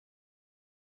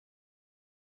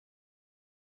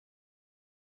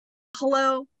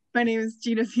Hello, my name is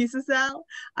Gina Pisasale,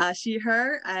 she,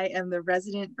 her. I am the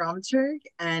resident dramaturg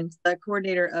and the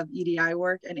coordinator of EDI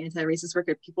work and anti-racist work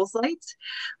at People's Light,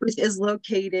 which is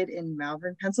located in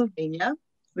Malvern, Pennsylvania,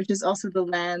 which is also the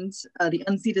land, the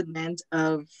unceded land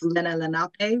of Lena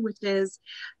Lenape, which is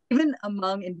even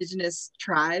among indigenous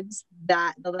tribes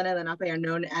that the Lena Lenape are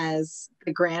known as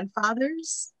the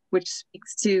grandfathers, which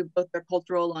speaks to both their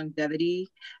cultural longevity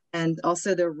and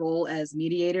also their role as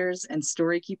mediators and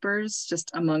story keepers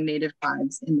just among Native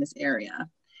tribes in this area.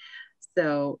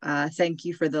 So thank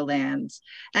you for the land.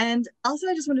 And also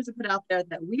I just wanted to put out there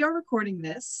that we are recording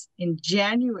this in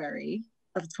January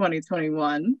of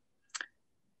 2021,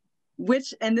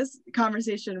 and this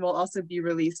conversation will also be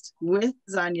released with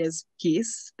Zonya's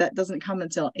piece that doesn't come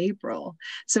until April.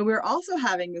 So we're also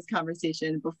having this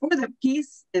conversation before the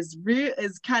piece is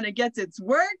kind of gets its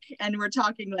work, and we're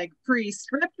talking like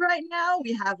pre-script right now.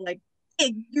 We have like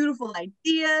big, beautiful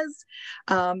ideas.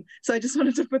 So I just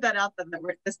wanted to put that out there,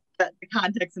 that the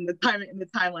context and the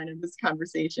timeline of this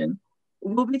conversation.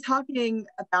 We'll be talking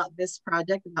about this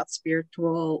project, about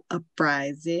Spiritual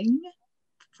Uprising,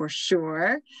 for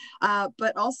sure,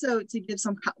 but also to give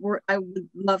I would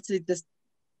love to just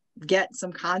get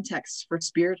some context for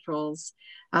spirituals,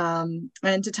 and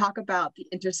to talk about the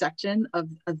intersection of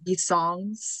these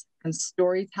songs and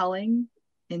storytelling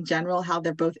in general, how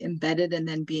they're both embedded and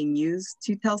then being used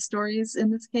to tell stories in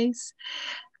this case,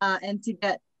 and to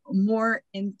get more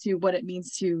into what it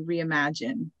means to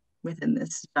reimagine within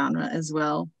this genre as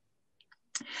well.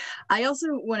 I also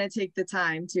want to take the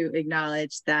time to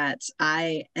acknowledge that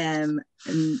I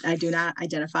do not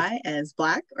identify as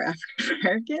Black or African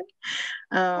American.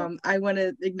 I want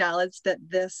to acknowledge that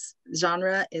this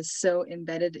genre is so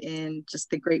embedded in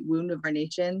just the great wound of our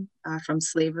nation, from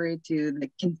slavery to the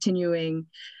continuing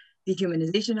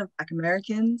dehumanization of Black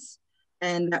Americans,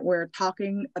 and that we're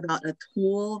talking about a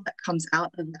tool that comes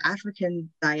out of the African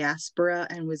diaspora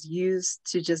and was used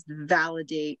to just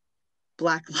validate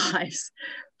Black lives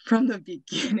from the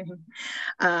beginning.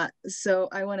 So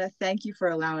I want to thank you for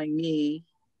allowing me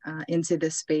into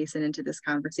this space and into this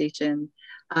conversation,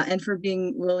 and for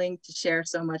being willing to share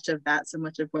so much of that, so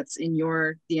much of what's in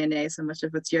your DNA, so much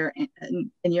of what's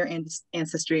in your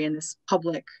ancestry in this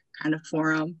public kind of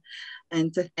forum,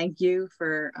 and to thank you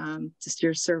for just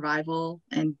your survival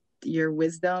and your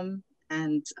wisdom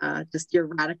and just your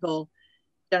radical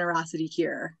generosity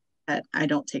here that I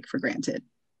don't take for granted.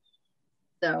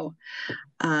 So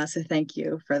thank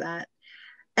you for that.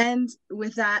 And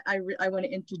with that, I want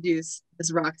to introduce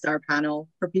this rockstar panel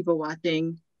for people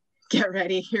watching. Get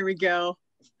ready, here we go.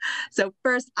 So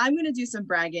first, I'm going to do some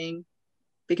bragging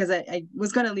because I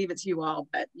was going to leave it to you all,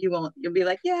 but you won't. You'll be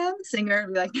like, yeah, I'm a singer.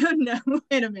 I'll be like, oh, no,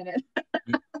 wait a minute.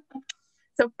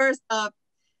 So first up,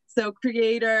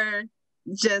 creator,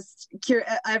 just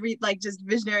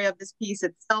visionary of this piece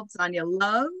itself, Zonya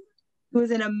Love, who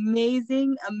is an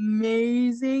amazing,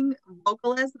 amazing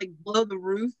vocalist, like blow the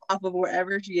roof off of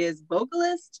wherever she is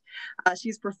vocalist.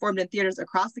 She's performed in theaters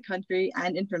across the country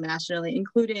and internationally,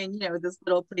 including, this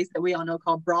little place that we all know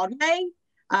called Broadway,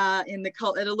 in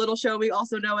a little show we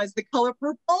also know as The Color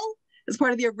Purple, as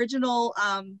part of the original,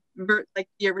 the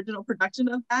original production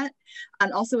of that,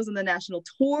 and also was on the national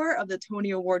tour of the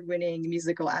Tony Award-winning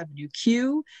musical Avenue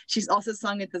Q. She's also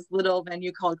sung at this little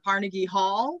venue called Carnegie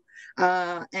Hall,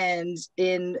 and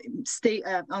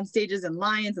on stages in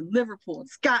Lyons and Liverpool and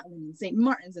Scotland and St.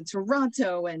 Martin's and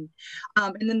Toronto, and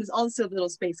then there's also a little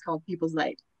space called People's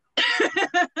Light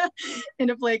in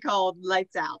a play called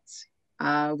Lights Out,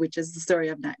 which is the story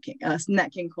of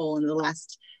Nat King Cole in the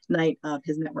last night of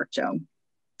his network show.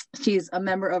 She's a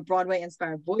member of Broadway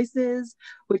Inspired Voices,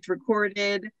 which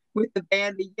recorded with the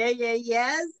band the Yeah Yeah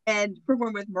Yeahs and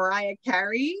performed with Mariah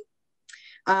Carey,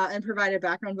 and provided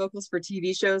background vocals for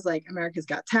TV shows like America's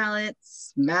Got Talent,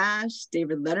 Smash,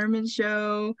 David Letterman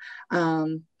Show.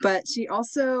 But she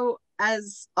also,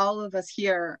 as all of us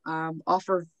here,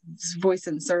 offers voice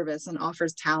in service and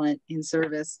offers talent in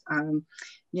service,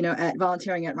 at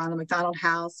volunteering at Ronald McDonald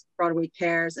House, Broadway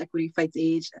Cares, Equity Fights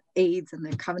AIDS, and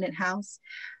the Covenant House,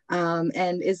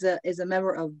 and is a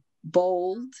member of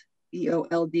BOLD,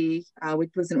 BOLD,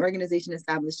 which was an organization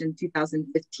established in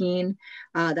 2015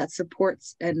 that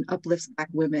supports and uplifts Black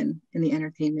women in the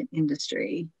entertainment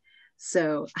industry.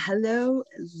 So hello,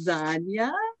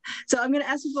 Zonya. So I'm going to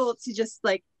ask people to just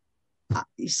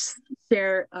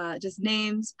share just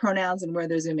names, pronouns, and where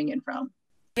they're zooming in from.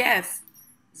 Yes.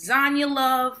 Zonya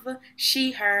Love,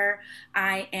 she, her.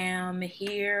 I am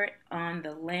here on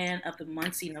the land of the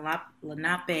Muncie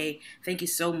Lenape. Thank you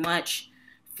so much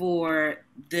for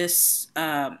this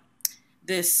land.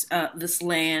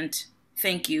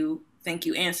 Thank you Thank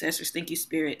you, ancestors. Thank you,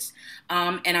 spirits.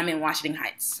 And I'm in Washington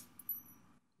Heights.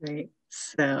 Great.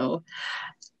 So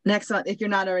next one, if you're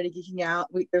not already geeking out,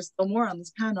 there's still more on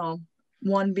this panel.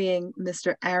 One being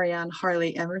Mr. Arreon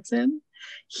Harley-Emerson.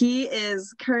 He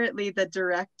is currently the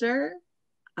director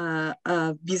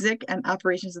of music and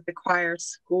operations at the Choir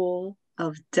School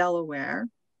of Delaware.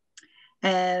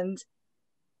 And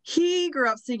he grew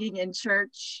up singing in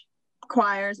church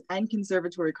choirs and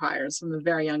conservatory choirs from a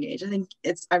very young age.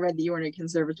 I read that you were in a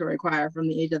conservatory choir from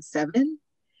the age of 7.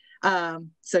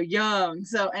 So young.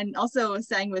 And also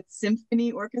sang with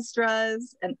symphony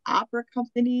orchestras and opera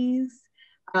companies,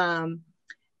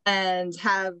 and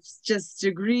have just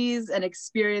degrees and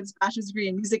experience, bachelor's degree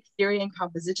in music theory and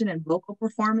composition and vocal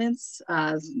performance,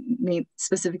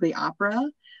 specifically opera.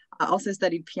 Also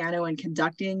studied piano and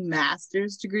conducting,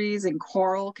 master's degrees in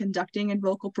choral conducting and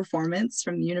vocal performance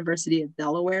from the University of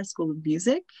Delaware School of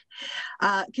Music.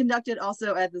 Conducted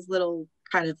also at this little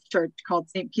kind of church called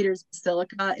St. Peter's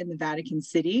Basilica in the Vatican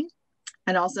City,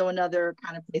 and also another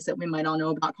kind of place that we might all know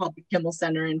about called the Kimmel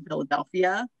Center in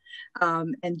Philadelphia,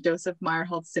 and Joseph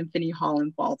Meyerholt Symphony Hall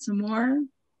in Baltimore.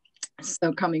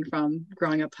 So coming from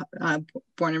growing up,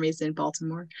 born and raised in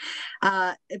Baltimore.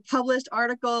 It published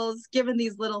articles, given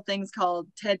these little things called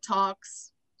TED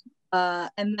Talks,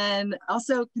 and then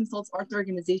also consults arts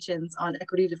organizations on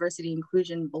equity, diversity,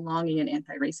 inclusion, belonging, and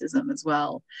anti-racism as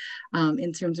well,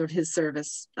 in terms of his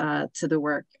service to the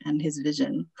work and his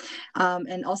vision.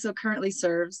 And also currently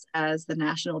serves as the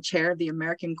national chair of the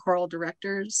American Choral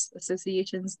Directors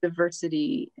Association's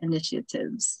Diversity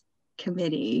Initiatives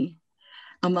Committee,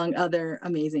 among other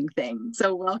amazing things.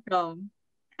 So welcome,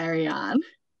 Arreon.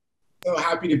 So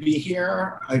happy to be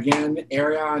here again.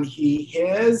 Arreon, he,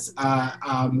 his.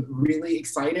 Really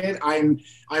excited. I'm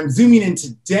zooming in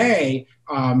today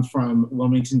from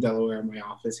Wilmington, Delaware, my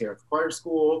office here at the choir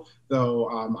school. Though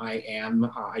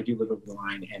I do live over the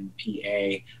line in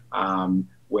PA,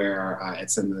 where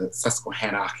it's in the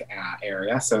Susquehannock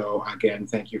area. So again,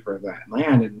 thank you for that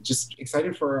land, and just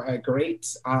excited for a great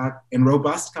and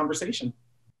robust conversation.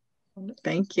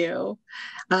 Thank you.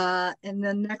 And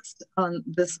then next on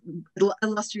this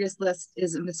illustrious list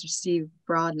is Mr. Steve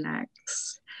Broadnax,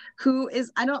 who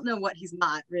is, I don't know what he's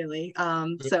not really.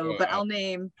 But I'll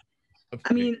name,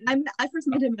 I first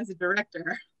met him as a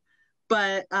director,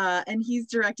 but, and he's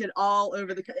directed all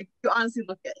over the, you honestly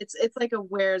look at it's like a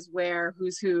where's where,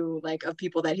 who's who, like of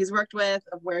people that he's worked with,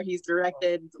 of where he's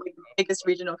directed, like the biggest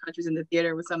regional countries in the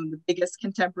theater with some of the biggest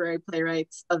contemporary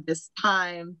playwrights of this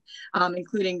time,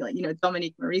 including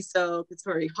Dominique Morisseau,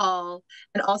 Katori Hall,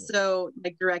 and also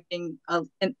like directing,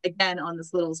 and again on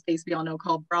this little space we all know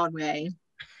called Broadway,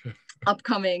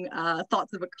 upcoming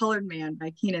Thoughts of a Colored Man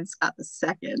by Keenan Scott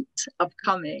II,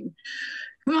 upcoming.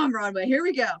 Come on, Broadway, here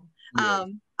we go. Yeah.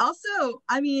 Also,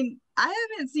 I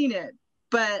haven't seen it,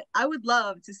 but I would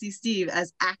love to see Steve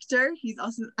as actor. He's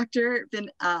also an actor, been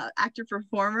actor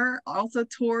performer, also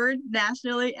toured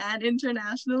nationally and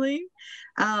internationally.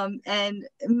 And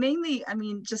mainly,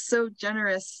 just so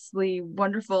generously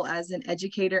wonderful as an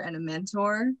educator and a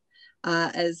mentor,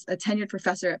 as a tenured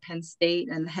professor at Penn State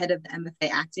and the head of the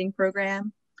MFA acting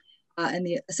program, and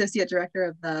the associate director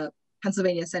of the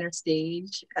Pennsylvania Center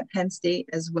Stage at Penn State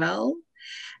as well.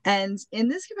 And in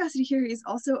this capacity here, he's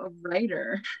also a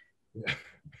writer.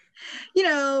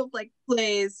 Yeah. Like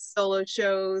plays, solo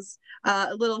shows,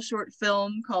 a little short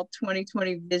film called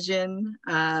 2020 Vision,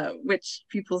 which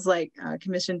People's Light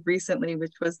commissioned recently,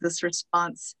 which was this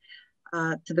response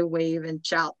to the wave and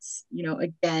shouts,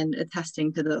 again,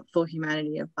 attesting to the full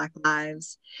humanity of Black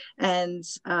lives. And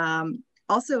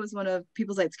also was one of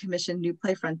People's Light's commissioned New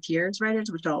Play Frontiers writers,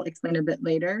 which I'll explain a bit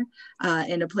later,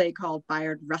 in a play called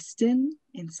Bayard Rustin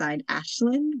Inside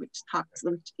Ashland, which talks,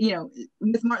 with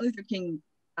Martin Luther King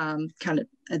kind of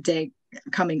a day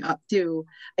coming up too.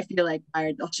 I feel like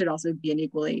Bayard should also be an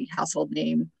equally household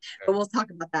name, but we'll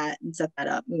talk about that and set that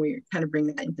up when we kind of bring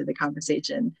that into the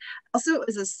conversation. Also,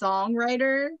 as a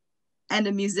songwriter and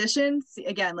a musician,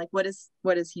 again, like what is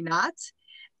he not?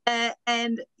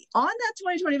 And on that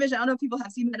 2020 Vision, I don't know if people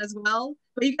have seen that as well,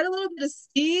 but you get a little bit of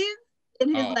Steve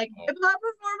in his hip-hop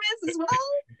performance as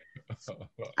well.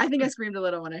 I think I screamed a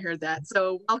little when I heard that.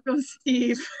 So welcome,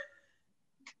 Steve.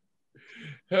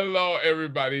 Hello,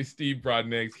 everybody. Steve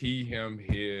Broadnax, he, him,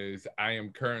 his. I am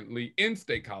currently in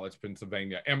State College,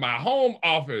 Pennsylvania, and my home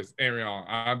office,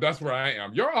 Arreon, that's where I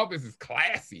am. Your office is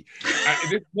classy.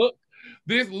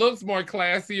 This looks more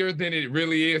classier than it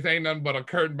really is. Ain't nothing but a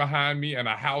curtain behind me and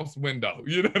a house window.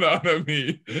 You know what I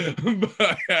mean?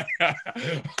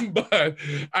 But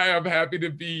I am happy to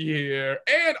be here.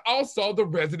 And also the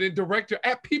resident director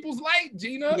at People's Light,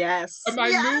 Gina. Yes. My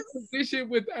new position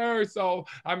with her. So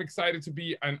I'm excited to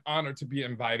be an honor to be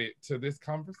invited to this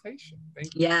conversation.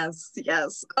 Thank you. Yes.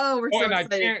 Oh, we're so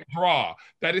excited. And I can't draw.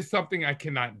 That is something I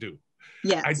cannot do.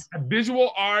 Yes.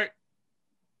 Visual art.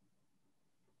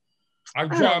 I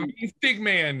draw a stick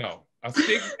man, though. A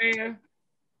stick man.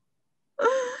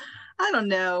 I don't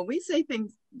know. You say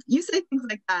things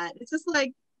like that. It's just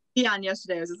like Dionne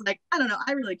yesterday was just like, I don't know.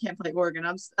 I really can't play organ.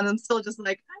 I'm still just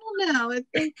like, I don't know. I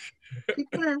think if you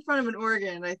put her in front of an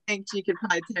organ, I think she could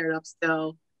probably tear it up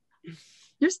still.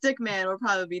 Your stick man will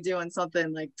probably be doing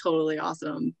something like totally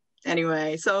awesome.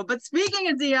 Anyway, but speaking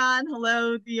of Dionne,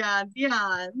 hello, Dionne.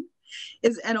 Dionne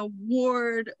is an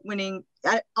award-winning,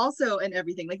 also in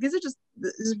everything. Like these are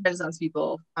Renaissance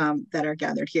people that are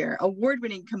gathered here.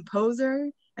 Award-winning composer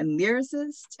and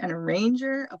lyricist and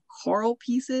arranger of choral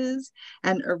pieces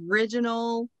and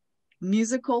original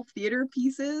musical theater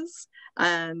pieces.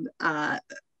 And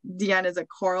Dionne is a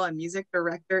choral and music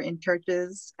director in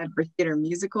churches and for theater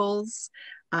musicals.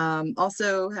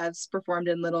 Also has performed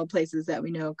in little places that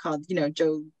we know called,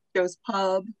 Joe's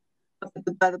Pub,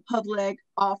 by the public,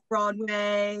 off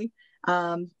Broadway,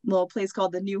 little place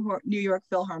called the New York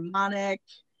Philharmonic,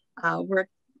 worked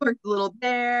a little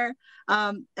there,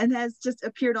 and has just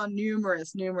appeared on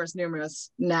numerous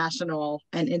national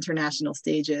and international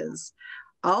stages.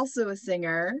 Also a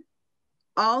singer,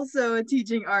 also a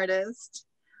teaching artist,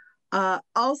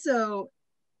 also,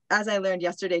 as I learned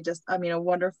yesterday, a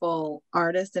wonderful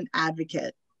artist and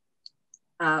advocate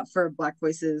for Black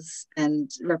voices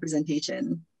and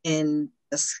representation in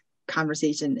this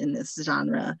conversation, in this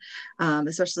genre,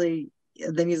 especially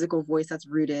the musical voice that's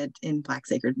rooted in Black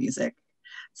sacred music.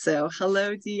 So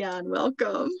hello, Dionne,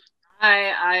 welcome.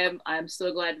 Hi, I'm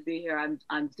so glad to be here.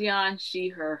 I'm Dionne, she,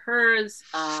 her, hers.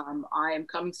 I am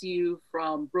coming to you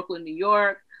from Brooklyn, New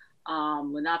York,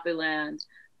 Lenape land.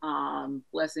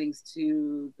 Blessings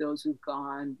to those who've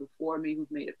gone before me, who've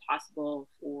made it possible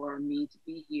for me to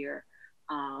be here.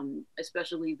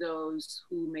 Especially those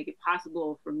who make it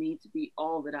possible for me to be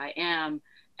all that I am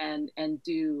and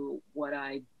do what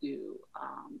I do.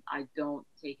 I don't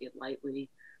take it lightly,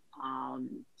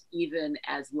 even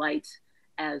as light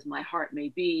as my heart may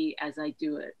be as I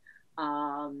do it.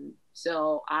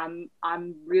 So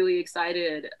I'm really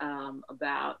excited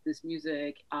about this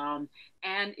music, and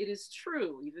it is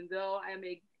true. Even though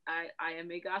I am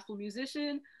a gospel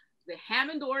musician, the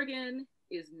Hammond organ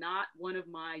is not one of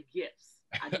my gifts.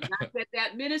 I did not get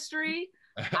that ministry.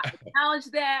 I acknowledge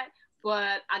that,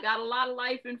 but I got a lot of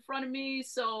life in front of me,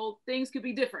 so things could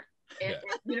be different. And,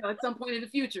 at some point in the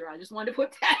future, I just wanted to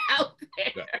put that out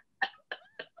there.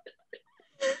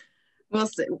 We'll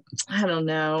see. I don't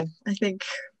know. I think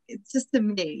it's just to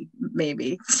me,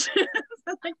 maybe.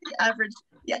 Like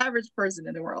the average person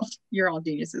in the world. You're all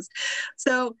geniuses.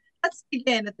 So let's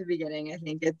begin at the beginning. I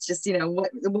think it's just,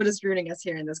 what is rooting us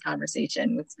here in this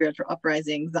conversation with Spiritual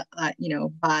Uprising,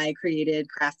 by created,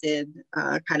 crafted,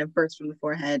 kind of burst from the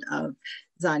forehead of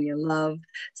Zonya Love.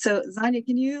 So Zonya,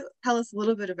 can you tell us a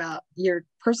little bit about your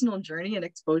personal journey and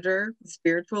exposure to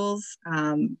spirituals,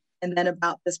 and then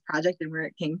about this project and where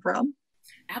it came from?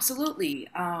 Absolutely.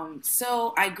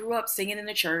 So I grew up singing in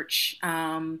the church,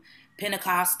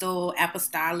 Pentecostal,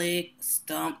 apostolic,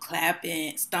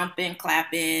 stumping,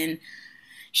 clapping,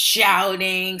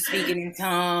 shouting, speaking in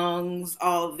tongues,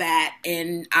 all of that.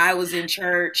 And I was in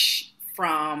church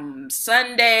from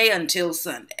Sunday until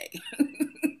Sunday.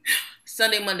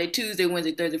 Sunday, Monday, Tuesday,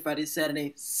 Wednesday, Thursday, Friday,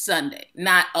 Saturday, Sunday.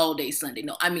 Not all day Sunday.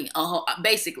 No, I mean,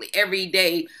 basically every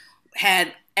day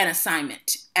had an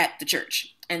assignment at the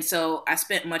church. And so I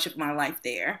spent much of my life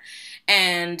there.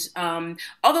 And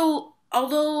although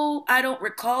I don't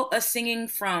recall us singing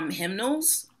from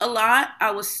hymnals a lot,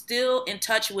 I was still in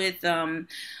touch with a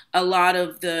lot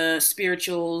of the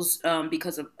spirituals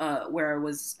because of where I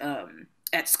was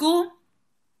at school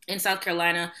in South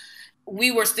Carolina.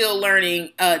 We were still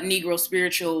learning Negro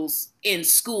Spirituals in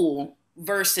school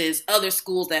versus other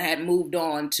schools that had moved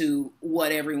on to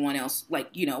what everyone else,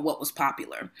 what was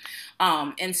popular.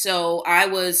 And so I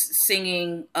was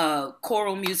singing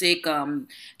choral music, and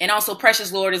also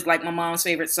Precious Lord is like my mom's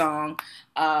favorite song.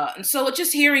 And so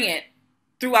just hearing it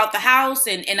throughout the house,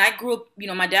 and I grew up,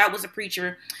 my dad was a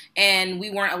preacher, and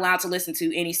we weren't allowed to listen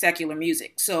to any secular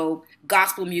music. So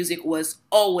gospel music was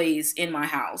always in my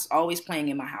house, always playing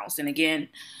in my house. And again,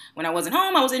 when I wasn't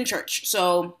home, I was in church.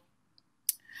 So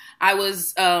I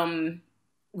was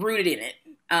rooted in it.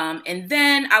 And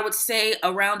then I would say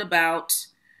around about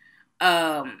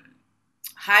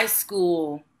high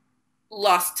school,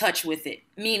 lost touch with it,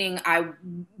 meaning I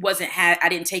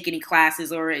didn't take any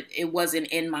classes, or it wasn't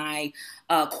in my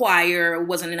choir, it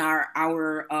wasn't in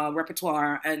our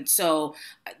repertoire, and so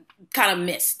I kind of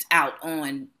missed out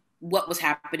on what was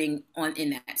happening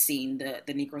in that scene, the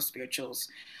Negro Spirituals.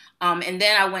 And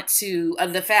then I went to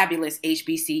the fabulous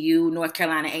HBCU, North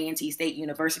Carolina A&T State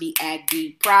University,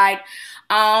 Aggie Pride,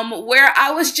 where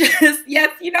I was just, yes,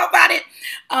 you know about it,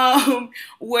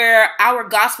 where our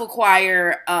gospel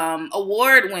choir,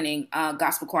 award-winning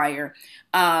gospel choir,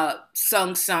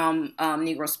 sung some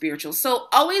Negro Spirituals. So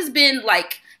always been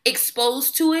like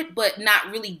exposed to it, but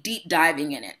not really deep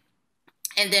diving in it.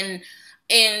 And then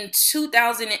in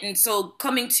 2000, and so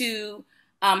coming to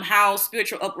how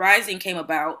Spiritual Uprising came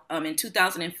about, in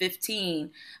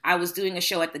 2015, I was doing a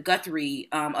show at the Guthrie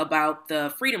about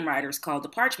the Freedom Riders called The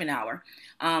Parchment Hour,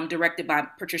 directed by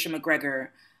Patricia McGregor,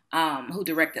 who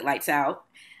directed Lights Out.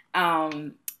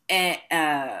 And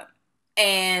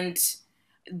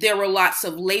there were lots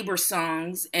of labor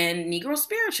songs and Negro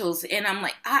spirituals. And I'm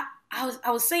like, I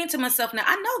was saying to myself, now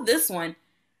I know this one,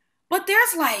 but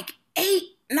there's like 8,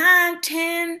 9,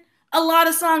 10, a lot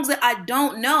of songs that I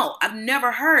don't know, I've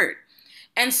never heard.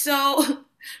 And so,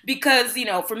 because, you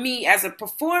know, for me as a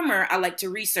performer, I like to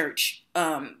research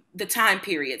the time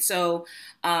period. So,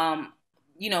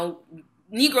 you know,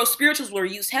 Negro spirituals were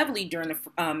used heavily during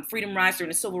the Freedom Rides, during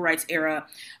the Civil Rights era.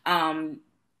 And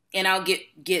I'll get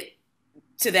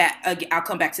to that. I'll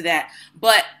come back to that.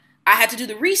 But I had to do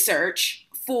the research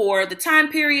for the time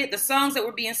period, the songs that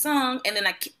were being sung, and then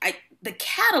the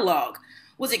catalog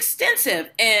was extensive,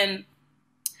 and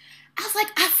I was like,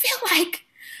 I feel like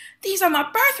these are my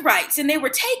birthrights, and they were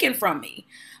taken from me.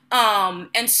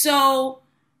 And so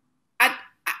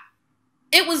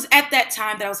it was at that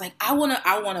time that I was like, I want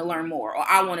to learn more, or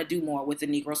I want to do more with the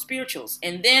Negro spirituals.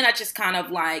 And then I just kind of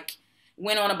like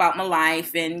went on about my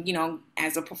life, and, you know,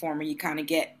 as a performer, you kind of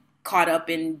get caught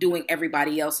up in doing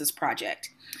everybody else's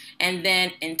project. And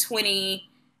then in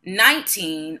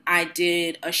 2019, I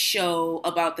did a show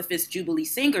about the Fifth Jubilee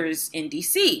Singers in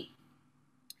DC.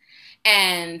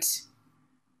 And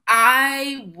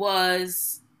I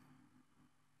was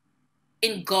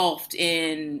engulfed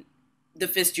in the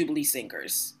Fifth Jubilee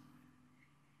Singers.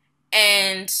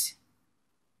 And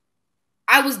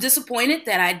I was disappointed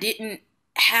that I didn't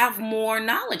have more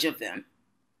knowledge of them.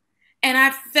 And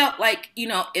I felt like, you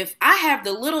know, if I have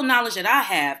the little knowledge that I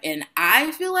have, and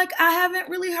I feel like I haven't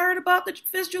really heard about the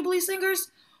Fifth Jubilee Singers,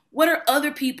 what are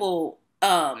other people,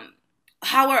 how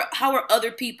are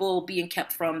other people being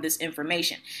kept from this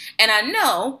information? And I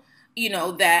know, you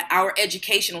know, that our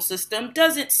educational system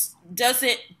doesn't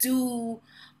do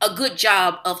a good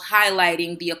job of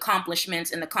highlighting the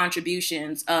accomplishments and the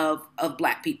contributions of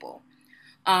Black people.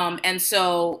 And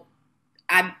so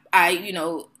I, you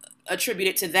know, attribute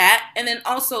it to that. And then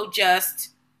also just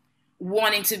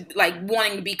wanting to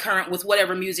be current with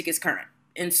whatever music is current.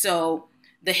 And so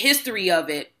the history of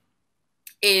it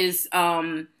was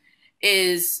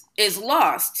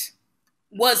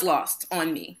lost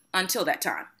on me until that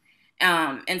time.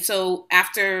 And so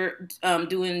after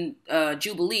doing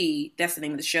Jubilee, that's the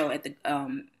name of the show at the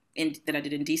that I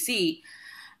did in DC,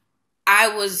 I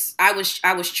was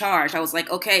charged. I was like,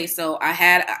 okay, so I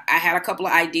had a couple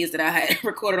of ideas that I had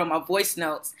recorded on my voice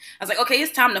notes. I was like, okay,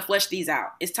 it's time to flesh these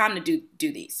out. It's time to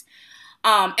do these.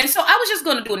 And so I was just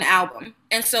going to do an album.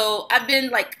 And so I've been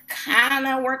like kind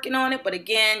of working on it. But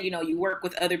again, you know, you work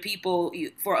with other people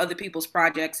for other people's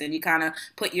projects, and you kind of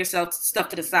put yourself stuff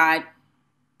to the side.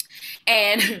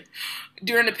 And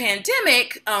during the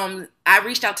pandemic, I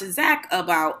reached out to Zach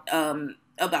about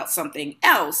something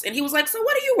else. And he was like, so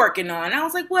what are you working on? And I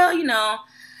was like, well, you know,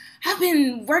 I've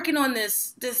been working on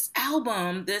this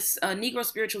album, this Negro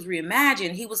Spirituals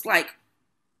Reimagined. He was like,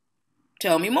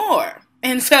 tell me more.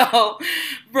 And so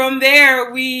from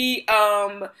there, we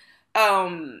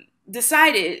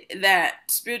decided that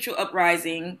Spiritual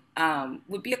Uprising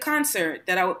would be a concert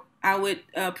that I would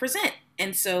present.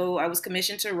 And so I was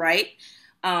commissioned to write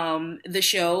the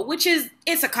show,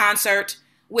 it's a concert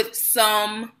with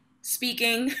some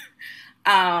speaking,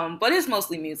 but it's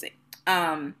mostly music.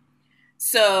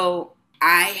 So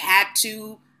I had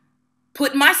to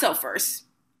put myself first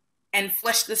and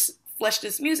flesh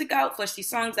this music out, flesh these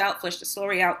songs out, flesh the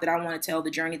story out that I want to tell, the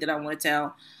journey that I want to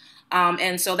tell.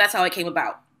 And so that's how it came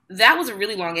about. That was a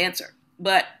really long answer,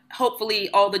 but hopefully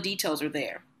all the details are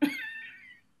there.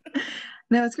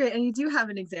 No, it's great. And you do have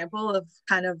an example of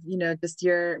kind of, just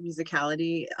your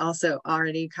musicality also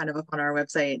already kind of up on our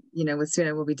website, with Soon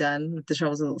I Will Be Done with the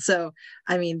Troubles. So,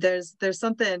 I mean, there's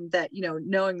something that,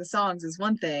 knowing the songs is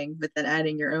one thing, but then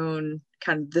adding your own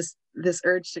kind of this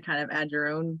urge to kind of add your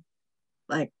own,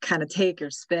 like, kind of take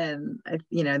or spin,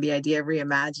 the idea of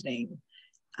reimagining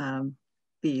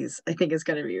these, I think is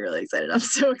going to be really excited. I'm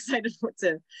so excited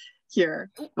to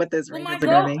hear what those arrangements are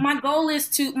going to be. My goal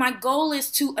is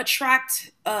to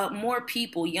attract more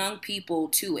people, young people,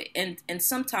 to it, and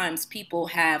sometimes people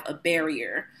have a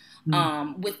barrier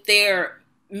with their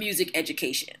music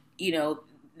education.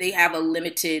 They have a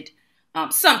limited.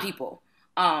 Some people,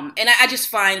 and I just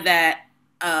find that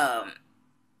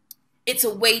it's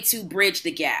a way to bridge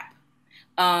the gap.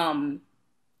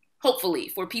 Hopefully,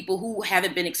 for people who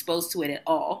haven't been exposed to it at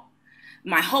all,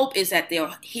 my hope is that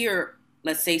they'll hear,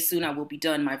 let's say Soon I Will Be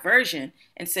Done, my version,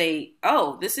 and say,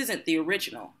 oh, this isn't the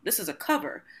original. This is a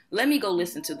cover. Let me go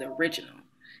listen to the original.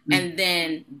 Mm-hmm. And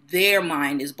then their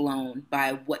mind is blown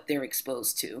by what they're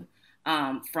exposed to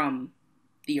from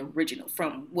the original,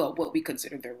 from, well, what we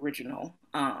consider the original,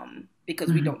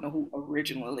 because we don't know who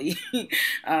originally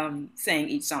sang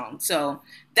each song. So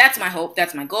that's my hope.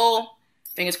 That's my goal.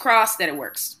 Fingers crossed that it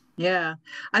works. Yeah.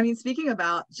 I mean, speaking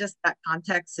about just that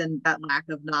context and that lack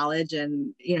of knowledge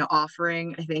and,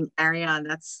 offering, I think, Arreon,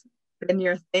 that's been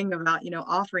your thing about,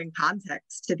 offering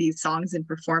context to these songs and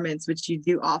performance, which you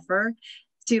do offer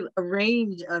to a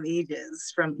range of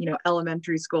ages from,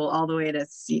 elementary school all the way to,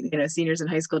 seniors in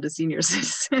high school to senior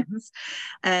citizens.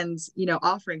 And,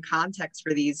 offering context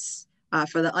for these,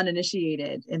 for the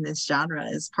uninitiated in this genre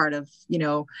is part of,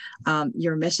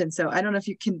 your mission. So I don't know if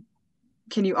you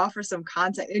can you offer some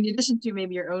context in addition to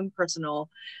maybe your own personal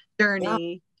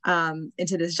journey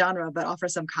into this genre, but offer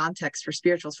some context for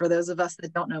spirituals for those of us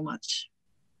that don't know much?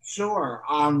 Sure.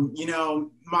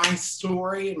 My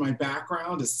story and my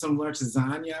background is similar to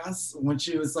Zonya's. When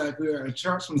she was like, we were at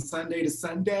church from Sunday to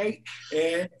Sunday,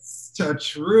 it's a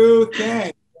true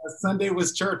thing. Sunday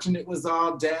was church and it was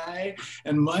all day,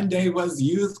 and Monday was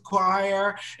youth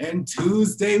choir, and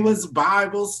Tuesday was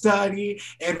Bible study,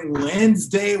 and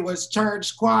Wednesday was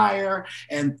church choir,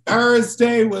 and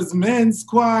Thursday was men's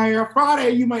choir. Friday,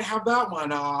 you might have that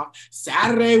one off.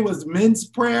 Saturday was men's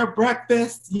prayer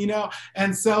breakfast,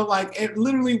 and so like it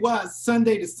literally was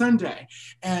Sunday to Sunday.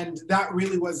 And that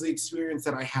really was the experience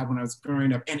that I had when I was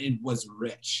growing up, and it was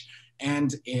rich.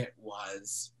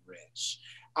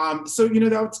 So,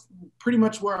 that's pretty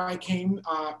much where I came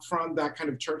from, that kind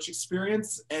of church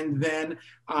experience. And then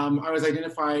I was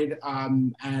identified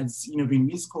as, being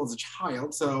musical as a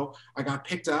child. So I got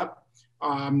picked up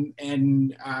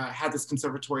and had this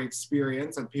conservatory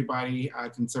experience at Peabody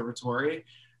Conservatory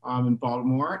in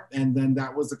Baltimore. And then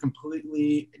that was a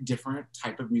completely different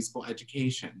type of musical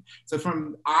education. So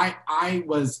I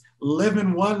was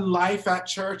living one life at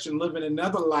church and living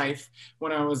another life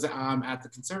when I was at the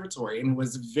conservatory. And it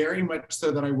was very much so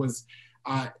that I was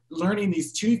learning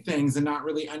these two things and not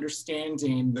really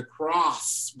understanding the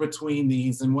cross between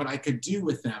these and what I could do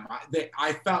with them.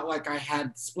 I felt like I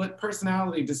had split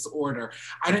personality disorder.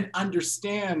 I didn't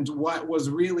understand what was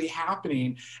really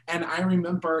happening. And I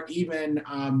remember even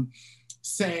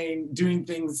doing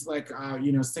things like,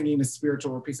 singing a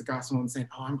spiritual or piece of gospel and saying,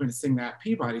 oh, I'm going to sing that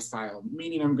Peabody style,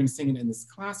 meaning I'm going to sing it in this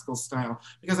classical style,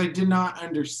 because I did not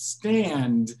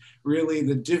understand really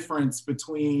the difference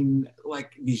between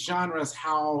like these genres,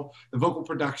 how the vocal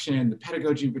production, the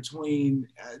pedagogy between,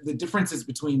 the differences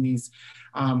between these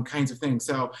kinds of things.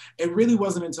 So it really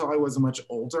wasn't until I was much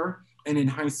older and in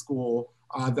high school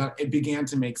that it began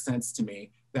to make sense to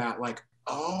me that like,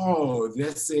 oh,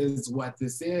 this is what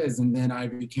this is. And then I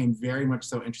became very much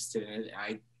so interested in it.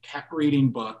 I kept reading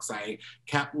books. I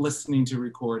kept listening to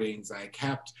recordings. I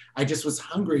just was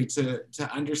hungry to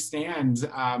understand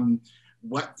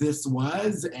what this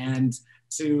was, and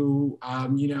to, I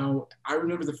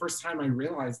remember the first time I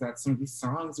realized that some of these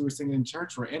songs we were singing in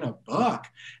church were in a book,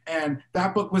 and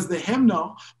that book was the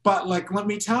hymnal. But like, let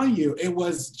me tell you, it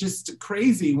was just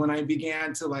crazy when I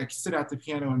began to like sit at the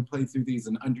piano and play through these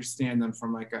and understand them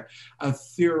from like a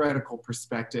theoretical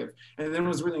perspective. And then it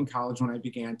was really in college when I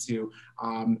began to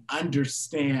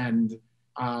understand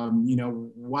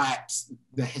what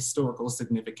the historical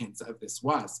significance of this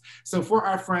was. So for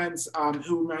our friends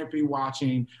who might be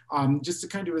watching, just to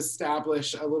kind of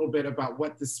establish a little bit about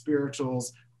what the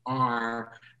spirituals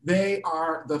are, they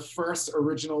are the first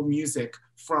original music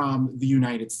from the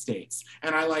United States.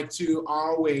 And I like to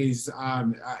always,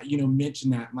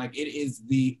 mention that, like, it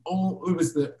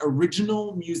was the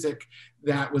original music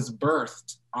that was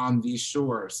birthed on these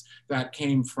shores that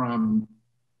came from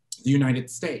the United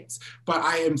States. But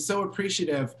I am so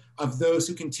appreciative of those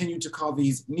who continue to call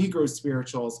these Negro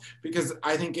spirituals, because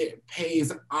I think it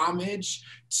pays homage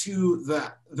to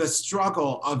the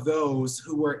struggle of those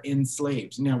who were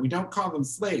enslaved. Now, we don't call them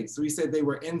slaves. We said they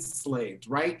were enslaved,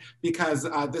 right? Because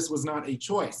this was not a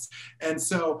choice. And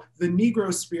so the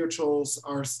Negro spirituals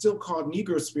are still called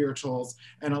Negro spirituals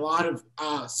in a lot of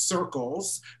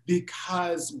circles,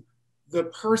 because the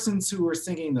persons who were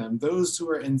singing them, those who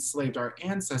were enslaved, our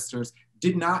ancestors,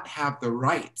 did not have the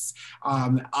rights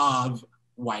of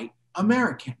white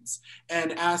Americans.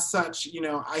 And as such, you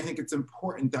know, I think it's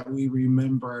important that we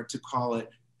remember to call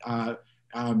it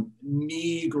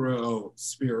Negro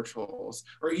spirituals,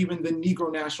 or even the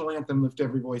Negro national anthem, Lift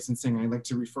Every Voice and Sing. I like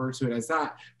to refer to it as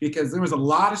that, because there was a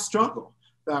lot of struggle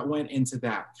that went into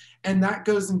that. And that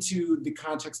goes into the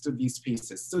context of these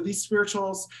pieces. So these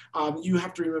spirituals, you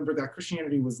have to remember that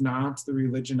Christianity was not the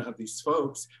religion of these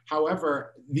folks.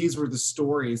 However, these were the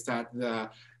stories that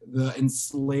the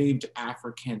enslaved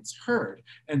Africans heard.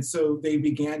 And so they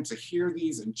began to hear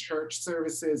these in church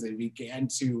services. They began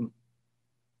to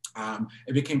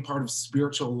it became part of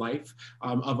spiritual life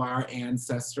of our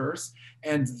ancestors.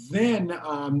 And then,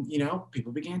 you know,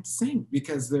 people began to sing,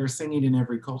 because they're singing in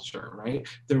every culture, right?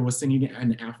 There was singing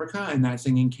in Africa, and that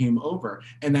singing came over.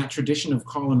 And that tradition of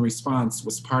call and response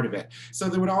was part of it. So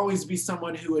there would always be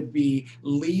someone who would be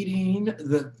leading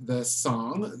the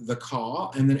song, the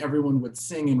call, and then everyone would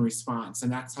sing in response.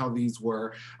 And that's how these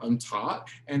were taught.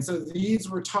 And so these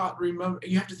were taught, remember,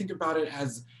 you have to think about it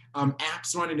as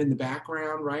apps running in the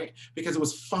background, right? Because it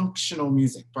was functional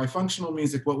music. By functional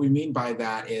music, what we mean by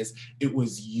that is it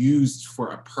was used for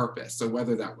a purpose. So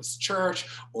whether that was church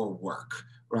or work,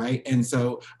 right? And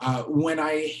so when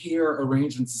I hear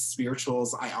arrangements of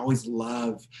spirituals, I always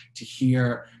love to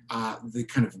hear the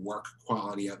kind of work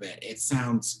quality of it. It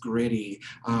sounds gritty,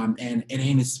 and it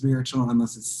ain't as spiritual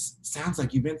unless it sounds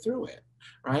like you've been through it,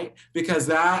 right? Because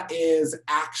that is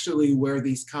actually where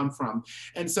these come from.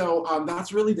 And so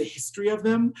that's really the history of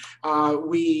them.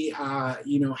 We,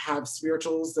 you know, have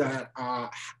spirituals that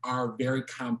are very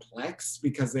complex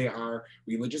because they are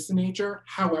religious in nature.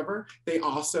 However, they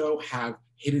also have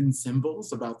hidden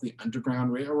symbols about the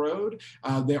Underground Railroad.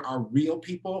 There are real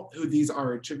people who these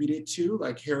are attributed to,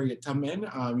 like Harriet Tubman,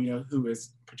 you know, who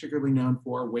is particularly known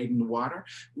for Wading the Water.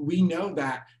 We know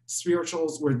that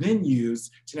spirituals were then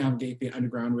used to navigate the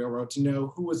Underground Railroad, to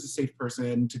know who was a safe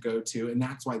person to go to. And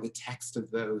that's why the text of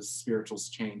those spirituals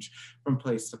change from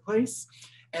place to place.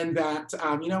 And that,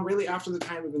 you know, really after the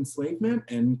time of enslavement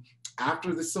and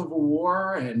after the Civil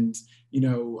War and, you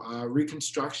know,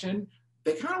 Reconstruction,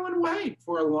 they kind of went away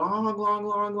for a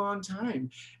long time.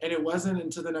 And it wasn't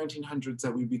until the 1900s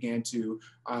that we began to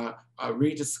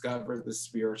rediscover the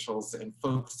spirituals, and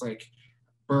folks like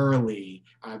Burleigh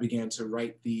began to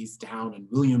write these down, and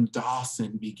William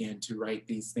Dawson began to write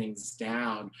these things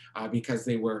down because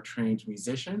they were trained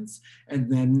musicians. And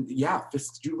then, yeah,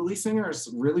 Fisk Jubilee Singers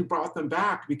really brought them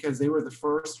back, because they were the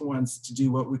first ones to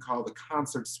do what we call the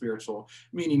concert spiritual,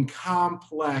 meaning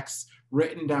complex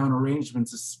written down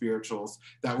arrangements of spirituals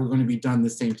that were going to be done the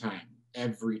same time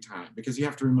every time. Because you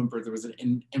have to remember, there was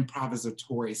an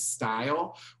improvisatory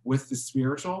style with the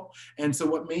spiritual. And so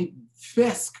what made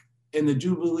Fisk and the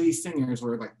Jubilee Singers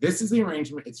were like, this is the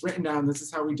arrangement, it's written down, this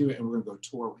is how we do it, and we're gonna go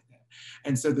tour with it.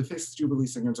 And so the Fisk Jubilee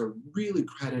Singers are really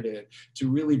credited to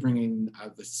really bringing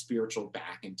the spiritual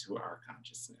back into our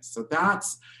consciousness. So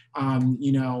that's,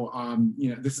 you know,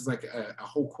 this is like a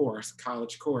whole course, a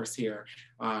college course here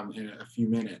in a few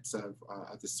minutes of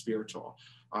the spiritual.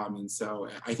 And so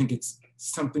I think it's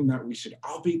something that we should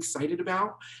all be excited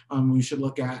about. We should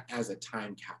look at as a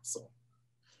time capsule.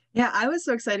 Yeah, I was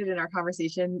so excited in our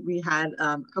conversation we had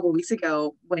a couple of weeks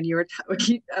ago when you were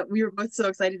we were both so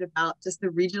excited about just the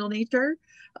regional nature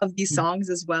of these songs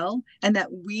as well, and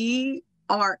that we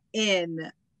are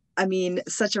in, I mean,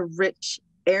 such a rich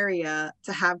area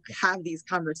to have these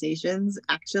conversations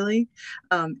actually.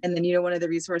 And then, you know, one of the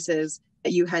resources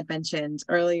that you had mentioned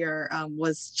earlier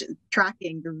was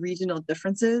tracking the regional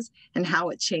differences and how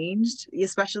it changed,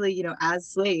 especially, you know, as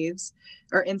slaves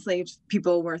or enslaved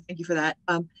people were, thank you for that,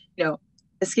 you know,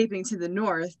 escaping to the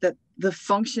north, that the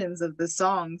functions of the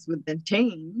songs would then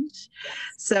change.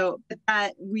 So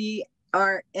that we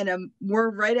are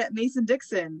we're right at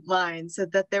Mason-Dixon line, so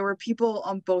that there were people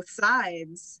on both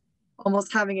sides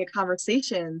almost having a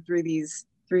conversation through these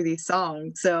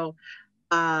songs. So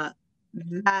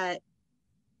that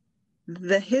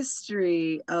the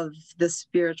history of the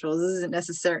spirituals isn't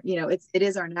necessarily, you know, it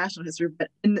is our national history, but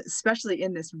especially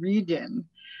in this region,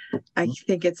 I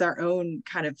think it's our own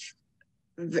kind of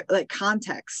like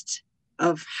context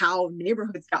how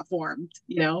neighborhoods got formed,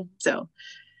 so.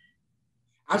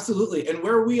 Absolutely. And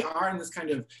where we are in this kind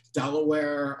of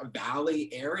Delaware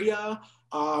Valley area,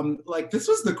 like this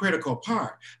was the critical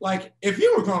part. Like if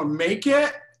you were going to make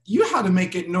it, you had to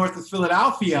make it north of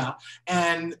Philadelphia.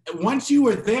 And once you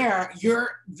were there,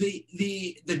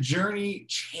 the journey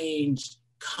changed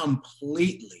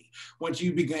completely once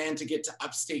you began to get to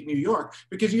upstate New York,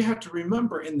 because you have to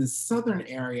remember in the southern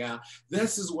area,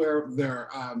 this is where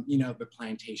the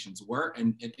plantations were,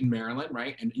 and in Maryland,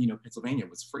 right? And Pennsylvania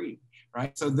was free,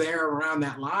 right? So there around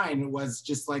that line was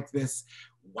just like this,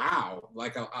 wow,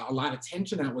 like a lot of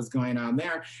tension that was going on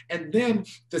there. And then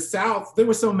the South, they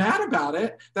were so mad about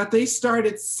it that they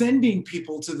started sending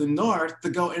people to the North to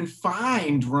go and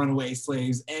find runaway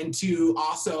slaves and to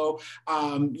also,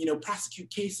 prosecute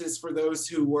cases for those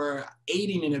who were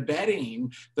aiding and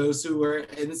abetting those who were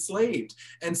enslaved.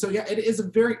 And so, yeah, it is a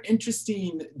very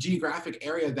interesting geographic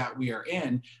area that we are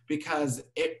in, because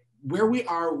where we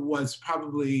are was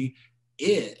probably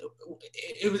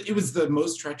it was the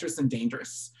most treacherous and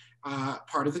dangerous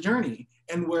part of the journey,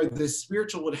 and where the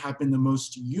spiritual would have been the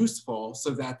most useful, so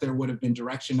that there would have been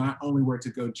direction, not only where to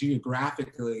go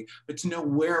geographically, but to know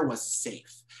where was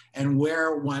safe and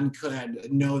where one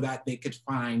could know that they could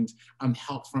find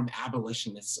help from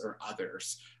abolitionists or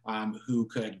others who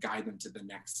could guide them to the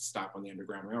next stop on the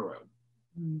Underground Railroad.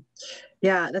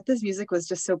 Yeah, that this music was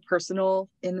just so personal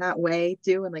in that way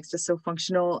too, and like just so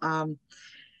functional.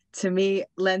 To me,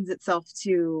 lends itself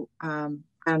to I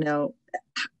don't know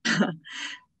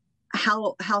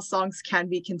how songs can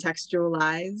be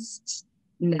contextualized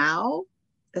now,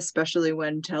 especially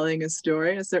when telling a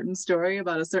certain story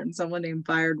about a certain someone named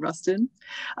Bayard Rustin.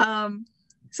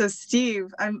 So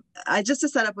Steve, I just to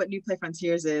set up what New Play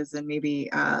Frontiers is, and maybe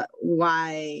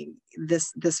why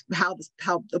how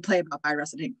the play about Bayard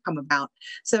Rustin come about.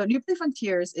 So New Play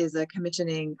Frontiers is a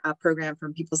commissioning program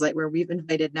from People's Light, where we've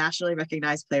invited nationally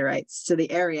recognized playwrights to the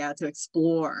area to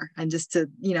explore and just to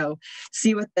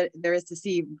see what there is to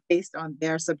see based on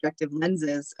their subjective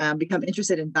lenses, become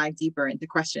interested and dive deeper into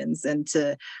questions and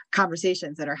to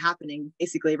conversations that are happening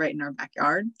basically right in our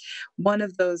backyard. One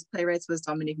of those playwrights was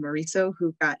Dominique Morisseau,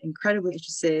 who got incredibly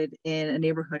interested in a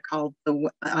neighborhood called the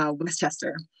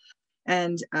Westchester,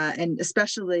 and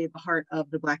especially the heart of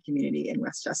the Black community in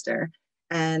Westchester,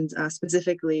 and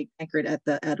specifically anchored at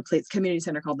a place community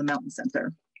center called the Mountain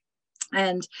Center.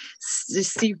 And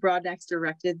Steve Broadnax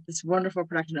directed this wonderful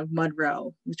production of Mud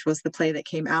Row, which was the play that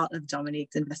came out of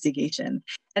Dominique's investigation.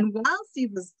 And while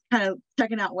Steve was kind of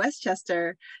checking out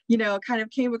Westchester, kind of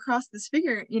came across this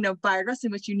figure, Bayard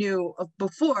Rustin, which you knew of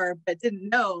before, but didn't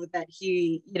know that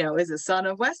he, is a son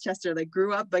of Westchester, like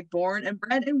grew up, like born and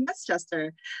bred in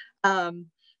Westchester. And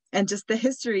just the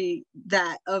history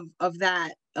of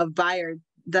Bayard,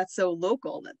 that's so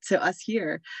local to us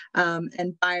here.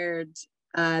 And Bayard,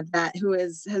 who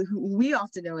we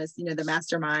often know as the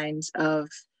mastermind of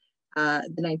the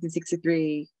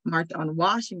 1963 March on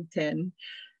Washington,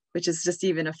 which is just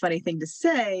even a funny thing to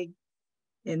say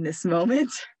in this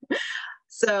moment.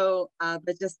 So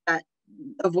but just that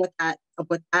what that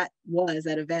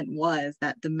event was,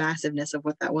 that the massiveness of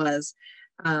what that was.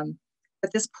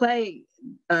 But this play,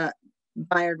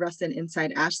 Bayard Rustin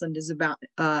Inside Ashland, is about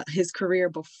his career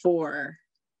before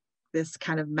this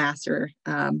kind of master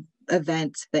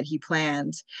event that he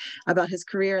planned, about his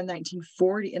career in the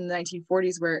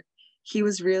 1940s, where he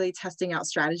was really testing out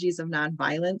strategies of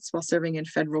nonviolence while serving in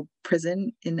federal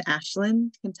prison in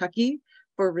Ashland, Kentucky,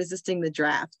 for resisting the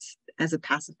draft as a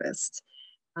pacifist.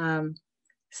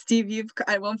 Steve, you've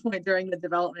at one point during the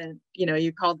development,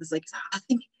 you called this like, I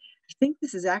think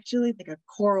this is actually like a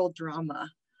choral drama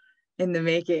in the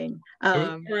making.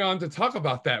 Arreon to talk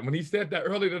about that. When he said that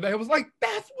earlier today, I was like,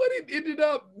 that's what it ended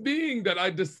up being, that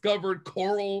I discovered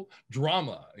choral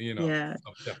drama, Yeah.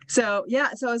 So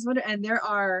I was wondering, and there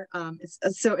are,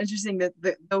 it's so interesting that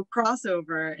the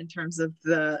crossover in terms of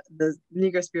the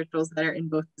Negro Spirituals that are in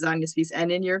both Zonya's piece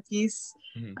and in your piece.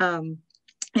 Mm-hmm.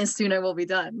 And Soon I Will Be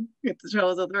Done with the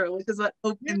Troubles of the World, which is what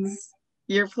opens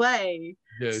your play,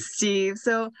 yes, Steve.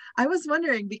 So I was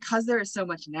wondering, because there is so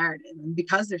much narrative and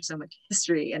because there's so much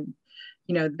history, and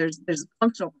there's a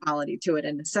functional quality to it,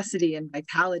 and necessity and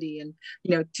vitality, and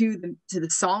to the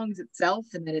songs itself,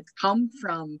 and that it's come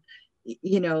from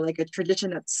like a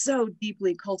tradition that's so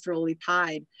deeply culturally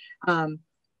tied.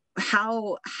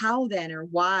 How then, or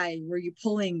why were you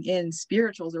pulling in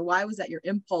spirituals, or why was that your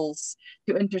impulse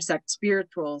to intersect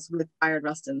spirituals with Bayard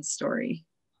Rustin's story?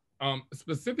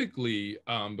 Specifically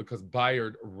because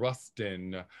Bayard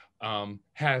Rustin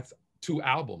has 2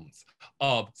 albums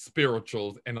of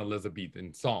spirituals and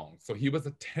Elizabethan songs. So he was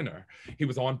a tenor. He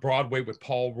was on Broadway with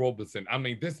Paul Robeson. I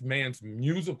mean, this man's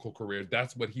musical career,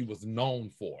 that's what he was known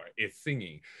for, is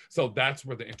singing. So that's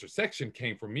where the intersection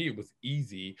came for me. It was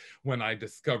easy when I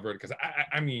discovered, because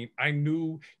I mean, I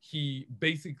knew he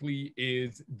basically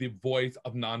is the voice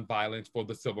of nonviolence for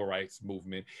the civil rights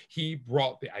movement. He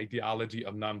brought the ideology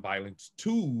of nonviolence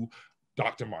to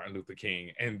Dr. Martin Luther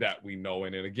King, and that we know.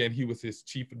 And then again, he was his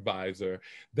chief advisor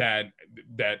that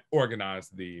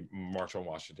organized the March on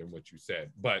Washington, what you said.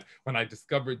 But when I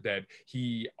discovered that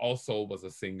he also was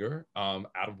a singer out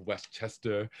of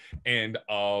Westchester and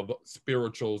of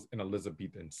spirituals and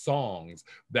Elizabethan songs,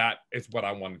 that is what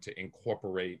I wanted to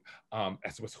incorporate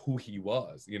as was who he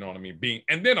was, you know what I mean?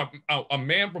 And then a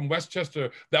man from Westchester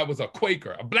that was a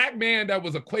Quaker, a Black man that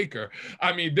was a Quaker.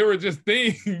 I mean, there were just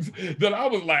things that I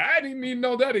was like, I didn't even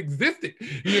know that existed,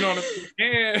 you know what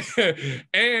I mean?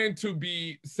 And to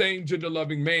be same gender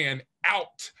loving man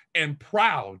out and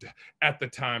proud at the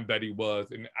time that he was.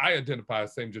 And I identify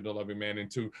as same gender loving man, and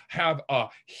to have a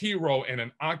hero and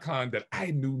an icon that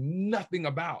I knew nothing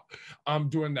about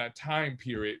during that time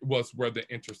period was where the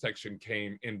intersection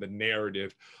came in the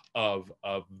narrative of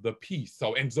the piece.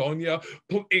 So, and Zonya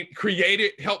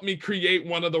helped me create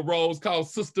one of the roles called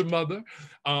Sister Mother,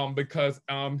 because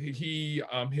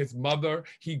his mother,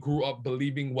 he grew up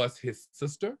believing was his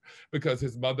sister, because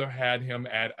his mother had him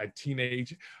at a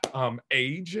teenage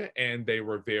age, and they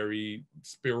were very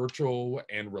spiritual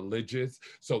and religious.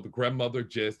 So the grandmother,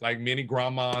 just like many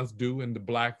grandmas do in the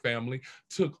Black family,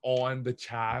 took on the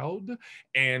child,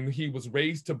 and he was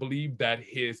raised to believe that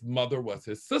his mother was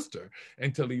his sister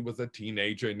until he was a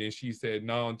teenager. And then she said,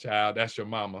 no, child, that's your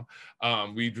mama.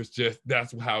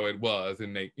 That's how it was.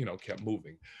 And they, kept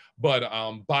moving. But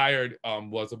Bayard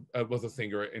was a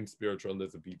singer in spiritual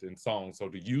Elizabethan songs. So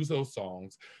to use those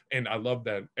songs, and I love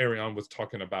that Arreon was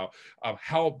talking about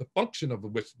how the function of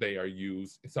which they are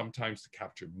used, sometimes to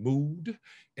capture mood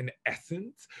and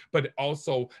essence, but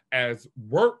also as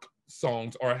work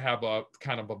songs, or have a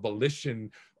kind of a volition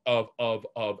of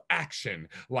action,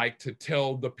 like to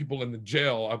tell the people in the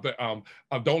jail,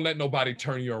 don't let nobody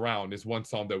turn you around is one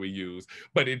song that we use.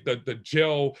 But the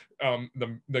jail,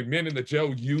 the men in the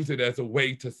jail use it as a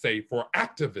way to say, for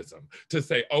activism, to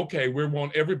say, okay, we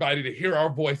want everybody to hear our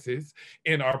voices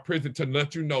in our prison to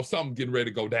let you know something getting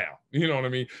ready to go down. You know what I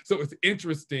mean? So it's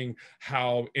interesting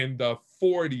how in the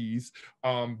 40s,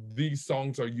 these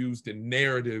songs are used in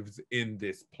narratives in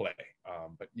this play.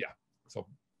 But yeah, so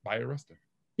Bayard Rustin.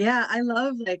 Yeah, I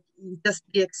love just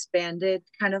the expanded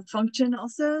kind of function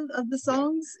also of the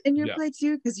songs in your play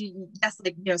too, because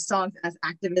songs as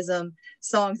activism,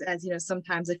 songs as,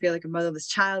 sometimes I feel like a motherless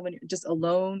child when you're just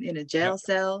alone in a jail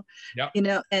cell,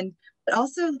 and but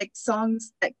also like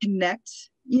songs that connect,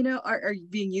 are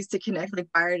being used to connect. Like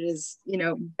Bayard is,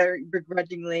 very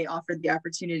begrudgingly offered the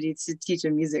opportunity to teach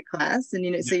a music class.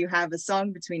 And, so you have a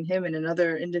song between him and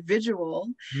another individual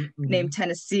named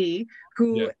Tennessee,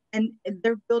 who, and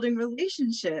they're building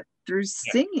relationship through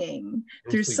singing,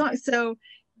 through song. So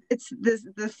it's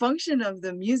the function of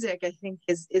the music, I think,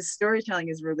 is storytelling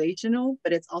is relational,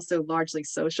 but it's also largely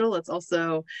social. It's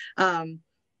also,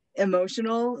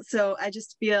 emotional. So I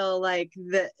just feel like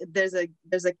that there's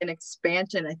like an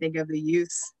expansion, I think, of the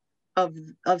use of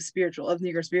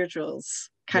Negro spirituals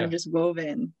kind of just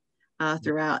woven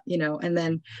throughout,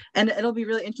 and it'll be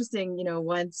really interesting,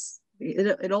 once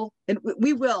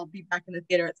we will be back in the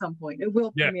theater at some point. It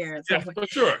will premiere at some point. For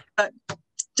sure. But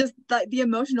just the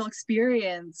emotional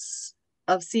experience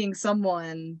of seeing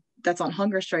someone that's on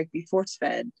hunger strike be force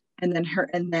fed, and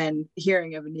then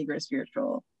hearing of a Negro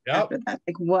spiritual after that,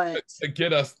 like what to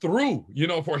get us through,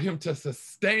 for him to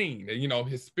sustain,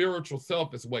 his spiritual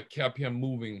self is what kept him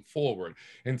moving forward.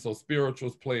 And so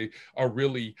spirituals play a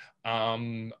really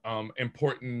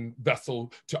important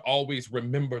vessel to always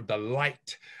remember the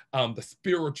light, the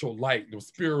spiritual light, the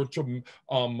spiritual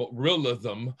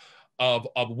realism of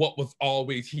what was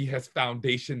always, he has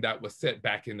foundation that was set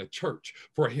back in the church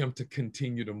for him to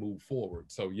continue to move forward.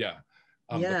 So the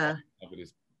of it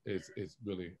is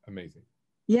really amazing.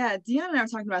 Yeah, Dionne and I were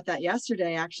talking about that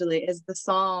yesterday, actually, is the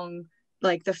song,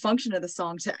 like the function of the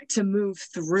song to move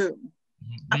through,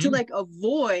 not to like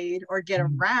avoid or get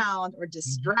around or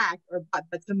distract,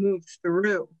 but to move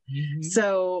through.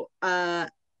 So,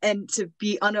 and to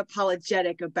be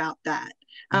unapologetic about that.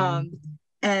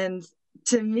 And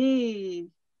to me,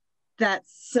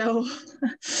 that's so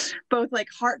both like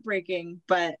heartbreaking,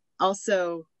 but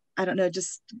also, I don't know,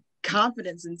 just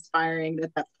confidence inspiring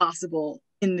that that's possible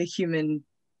in the human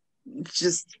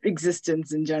just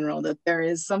existence in general, that there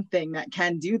is something that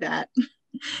can do that.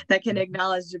 that can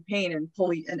acknowledge your pain and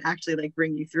pull you and actually like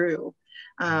bring you through.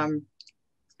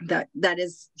 That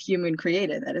is human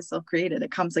created, that is self-created,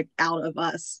 it comes like out of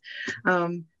us.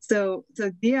 So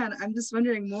Dionne, I'm just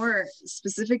wondering more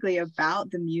specifically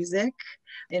about the music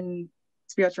in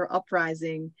Spiritual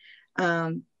Uprising,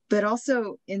 but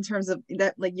also in terms of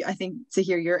that, like, I think to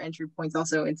hear your entry points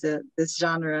also into this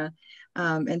genre,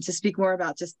 and to speak more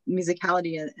about just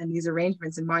musicality and these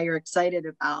arrangements and why you're excited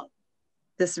about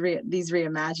these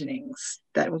reimaginings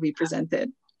that will be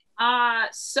presented.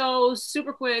 So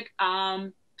super quick,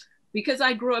 because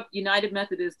I grew up United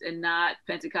Methodist and not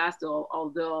Pentecostal,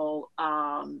 although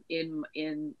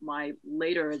in my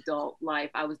later adult life,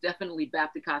 I was definitely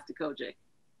Baptist Kojic.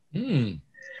 You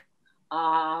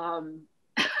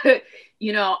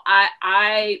know,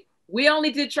 we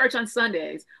only did church on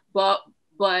Sundays, but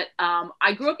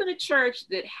I grew up in a church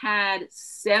that had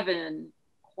 7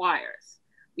 choirs,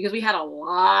 because we had a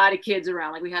lot of kids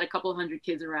around. Like, we had a couple of hundred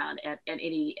kids around at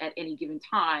any given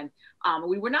time.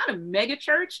 We were not a mega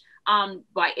church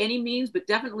by any means, but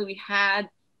definitely we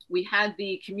had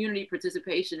the community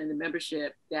participation and the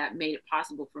membership that made it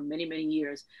possible for many, many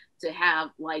years to have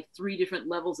like 3 different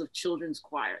levels of children's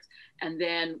choirs. And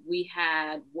then we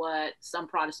had what some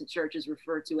Protestant churches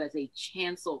refer to as a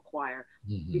chancel choir,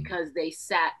 because they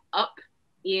sat up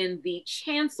in the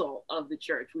chancel of the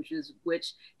church,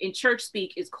 which in church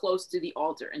speak is close to the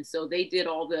altar. And so they did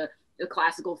all the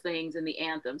classical things and the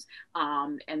anthems.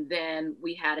 And then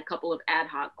we had a couple of ad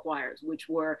hoc choirs, which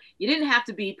were, you didn't have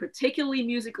to be particularly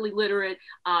musically literate,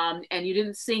 and you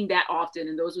didn't sing that often.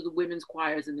 And those are the women's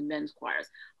choirs and the men's choirs.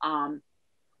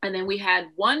 And then we had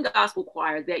one gospel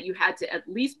choir that you had to at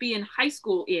least be in high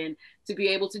school in to be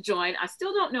able to join. I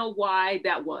still don't know why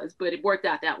that was, but it worked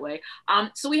out that way.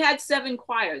 So we had 7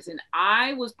 choirs, and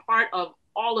I was part of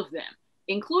all of them,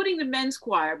 including the men's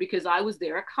choir, because I was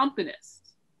their accompanist.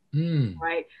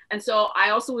 Right. And so I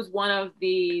also was one of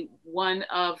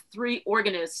 3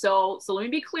 organists. So let me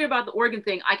be clear about the organ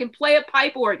thing. I can play a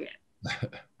pipe organ.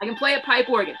 I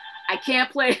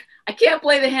can't play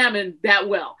the Hammond that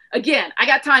well. Again, I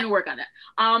got time to work on that.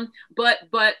 But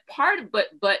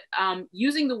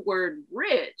using the word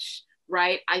rich,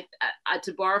 right? I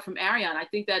to borrow from Arreon, I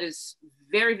think that is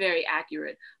very, very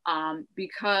accurate,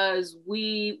 because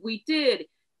we did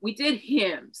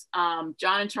hymns.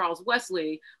 John and Charles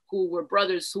Wesley, who were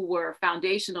brothers who were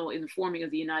foundational in the forming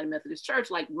of the United Methodist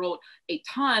Church, like, wrote a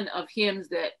ton of hymns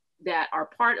that are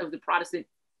part of the Protestant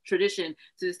tradition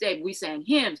to this day. We sang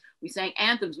hymns, we sang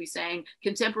anthems, we sang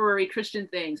contemporary Christian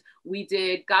things, we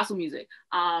did gospel music,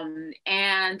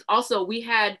 and also we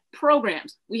had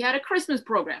programs. We had a Christmas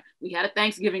program, we had a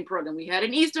Thanksgiving program, we had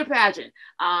an Easter pageant,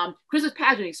 Christmas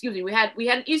pageant, excuse me. We had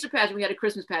an Easter pageant, we had a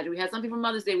Christmas pageant, we had something for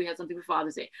Mother's Day, we had something for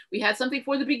Father's Day, we had something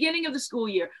for the beginning of the school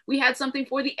year, we had something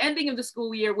for the ending of the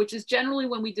school year, which is generally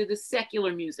when we did the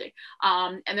secular music,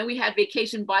 and then we had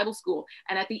Vacation Bible School,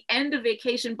 and at the end of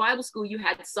Vacation Bible School you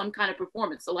had some kind of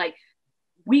performance. So like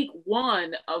week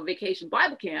 1 of Vacation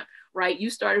Bible Camp, right, you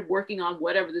started working on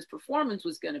whatever this performance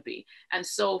was going to be. And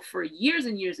so for years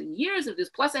and years and years of this,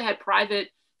 plus I had private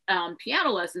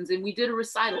piano lessons, and we did a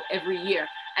recital every year.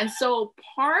 And so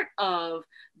part of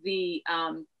the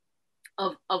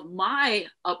of my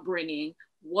upbringing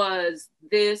was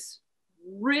this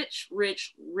rich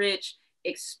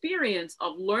experience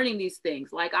of learning these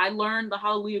things. Like, I learned the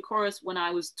Hallelujah Chorus when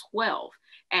I was 12.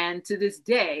 And to this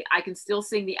day, I can still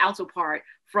sing the alto part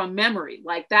from memory.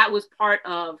 Like, that was part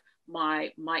of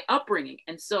my upbringing.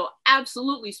 And so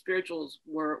absolutely spirituals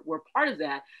were part of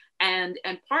that. And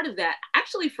part of that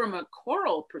actually from a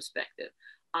choral perspective.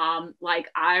 Like,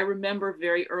 I remember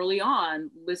very early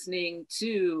on listening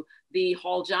to the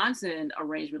Hall Johnson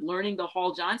arrangement, learning the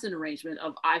Hall Johnson arrangement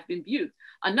of I've Been Buked,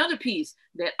 another piece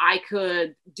that I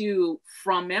could do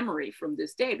from memory from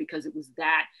this day, because it was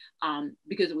that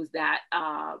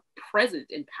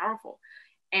present and powerful.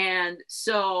 And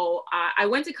so I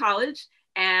went to college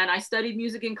and I studied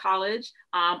music in college.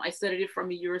 I studied it from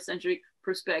a Eurocentric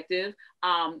perspective.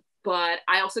 But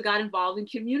I also got involved in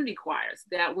community choirs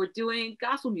that were doing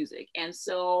gospel music. And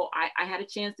so I had a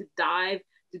chance to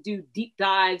do deep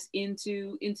dives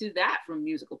into that from a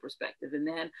musical perspective. And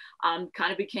then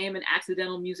kind of became an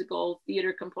accidental musical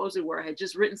theater composer, where I had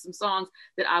just written some songs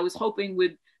that I was hoping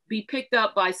would be picked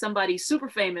up by somebody super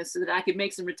famous so that I could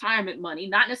make some retirement money,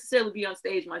 not necessarily be on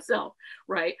stage myself,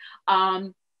 right?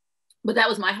 But that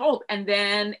was my hope. And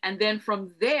then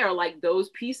from there, like, those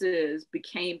pieces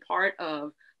became part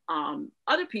of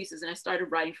other pieces, and I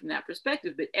started writing from that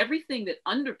perspective. But everything that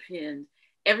underpinned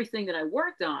everything that I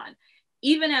worked on,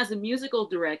 even as a musical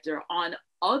director on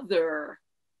other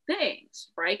things,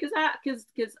 right?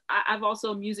 Because I've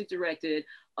also music directed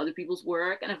other people's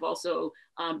work, and I've also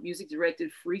music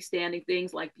directed freestanding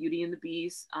things like Beauty and the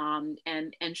Beast and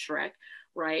Shrek,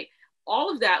 right?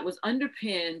 All of that was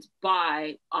underpinned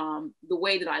by the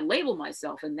way that I label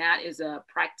myself, and that is a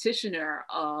practitioner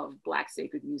of Black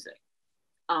sacred music.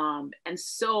 And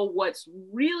so what's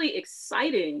really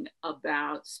exciting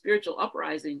about Spiritual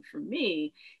Uprising for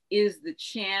me is the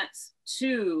chance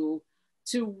to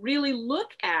really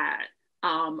look at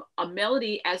a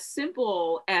melody as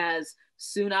simple as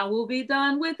 "Soon I will be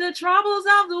done with the troubles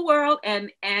of the world,"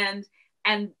 and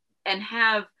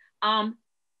have an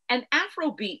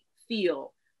Afrobeat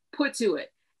feel put to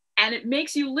it, and it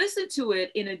makes you listen to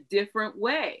it in a different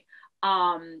way.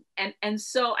 And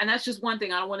that's just one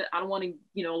thing. I don't want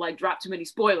to like drop too many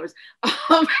spoilers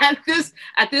at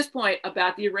this point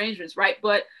about the arrangements, right?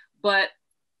 But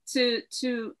to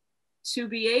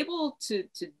be able to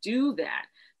do that,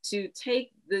 to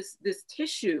take this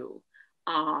tissue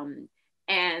and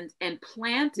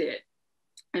plant it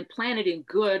in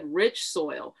good, rich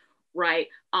soil, right?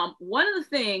 One of the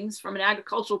things from an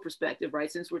agricultural perspective,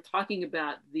 right, since we're talking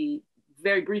about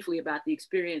very briefly about the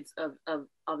experience of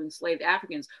enslaved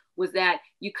Africans, was that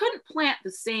you couldn't plant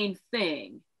the same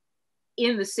thing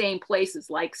in the same places.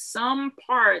 Like some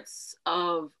parts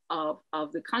of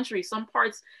the country, some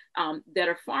parts that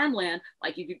are farmland,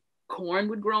 like corn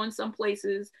would grow in some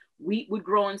places, wheat would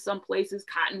grow in some places,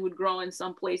 cotton would grow in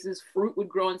some places, fruit would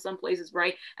grow in some places,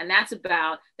 right? And that's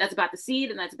about the seed,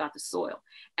 and that's about the soil.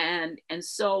 And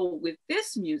so with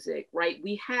this music, right,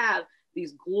 we have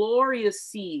these glorious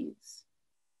seeds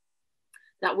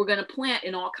that we're going to plant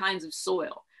in all kinds of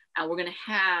soil, and we're going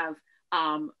to have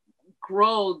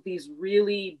grow these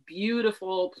really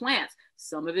beautiful plants.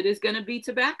 Some of it is going to be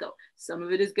tobacco, some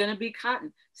of it is going to be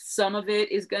cotton, some of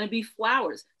it is going to be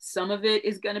flowers, some of it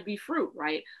is going to be fruit,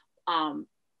 right? And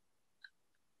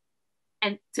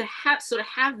to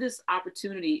have this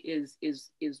opportunity is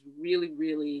really,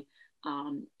 really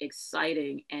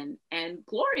exciting and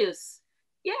glorious.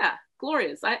 Yeah,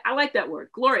 glorious. I like that word,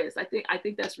 glorious. I think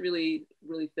that's really,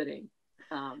 really fitting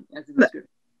as a description.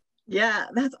 Yeah,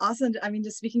 that's awesome. I mean,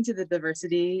 just speaking to the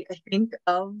diversity, I think,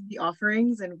 of the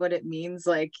offerings and what it means,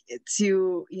 like,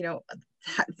 to,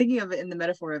 thinking of it in the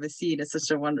metaphor of a seed is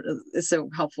is so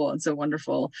helpful and so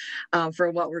wonderful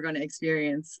for what we're going to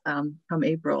experience come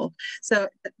April. So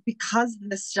because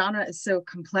this genre is so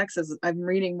complex, as I'm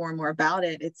reading more and more about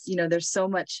it, it's, there's so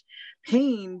much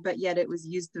pain, but yet it was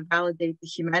used to validate the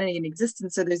humanity in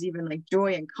existence. So there's even like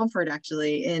joy and comfort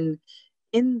actually in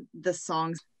the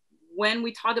songs. When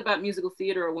we talk about musical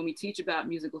theater, or when we teach about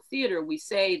musical theater, we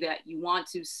say that you want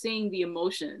to sing the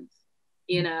emotions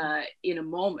in a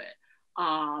moment.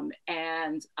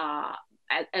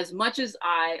 As much as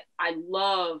I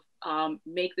love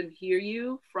Make Them Hear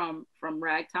You from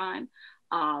Ragtime,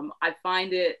 I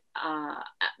find it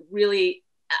really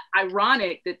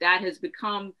ironic that has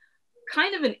become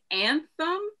kind of an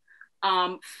anthem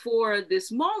for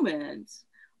this moment.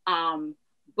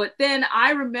 But then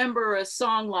I remember a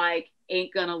song like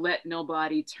 "Ain't Gonna Let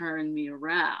Nobody Turn Me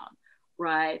Around,"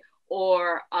 right?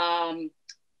 Or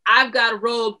 "I've Got a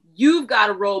Robe, You've Got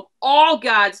a Robe, All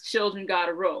God's Children Got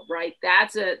a Robe," right?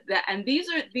 And these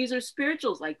are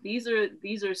spirituals. Like these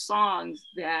are songs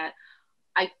that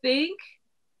I think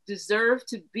deserve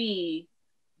to be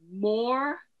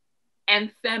more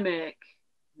anthemic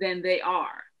than they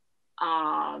are.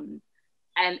 And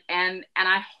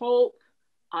I hope,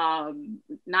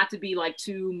 not to be like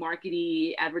too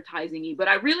markety, advertising-y, but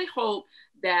I really hope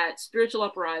that Spiritual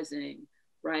Uprising,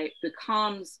 right,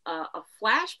 becomes a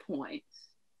flashpoint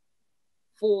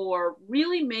for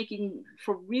really making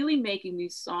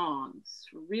these songs,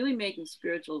 for really making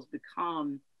spirituals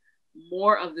become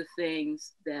more of the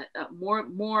things that more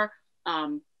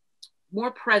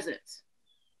present,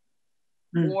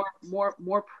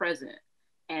 more present,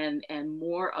 and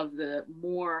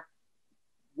more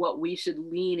what we should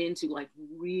lean into, like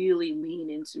really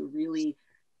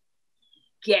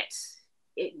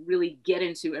get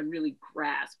into and really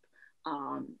grasp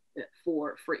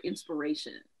for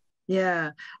inspiration.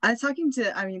 Yeah, I was talking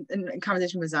to, in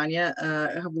conversation with Zonya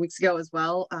a couple weeks ago as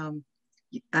well.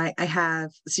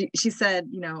 She said,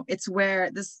 it's where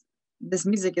this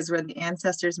music is where the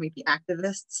ancestors meet the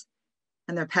activists,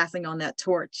 and they're passing on that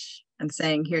torch and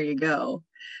saying, here you go.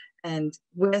 And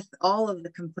with all of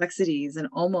the complexities and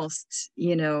almost,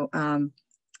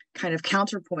 kind of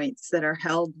counterpoints that are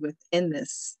held within a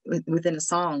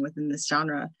song, within this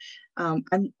genre, I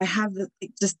have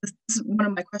this is one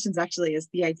of my questions actually, is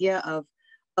the idea of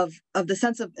the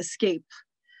sense of escape.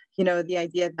 The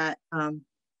idea that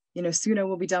soon I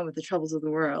will be done with the troubles of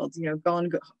the world,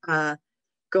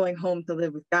 going home to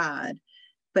live with God.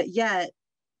 But yet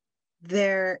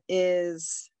there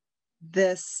is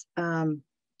this kind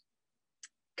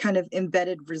of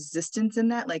embedded resistance in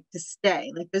that, like to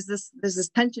stay. Like there's this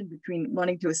tension between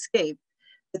wanting to escape,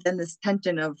 but then this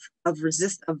tension of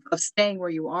staying where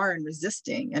you are and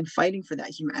resisting and fighting for that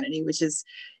humanity, which is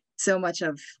so much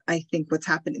of, I think, what's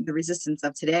happening, the resistance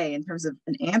of today in terms of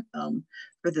an anthem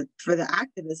for the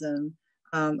activism.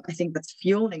 I think that's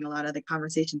fueling a lot of the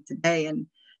conversation today. And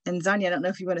Zonya, I don't know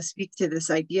if you want to speak to this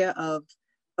idea of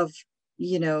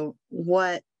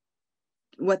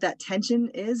what that tension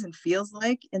is and feels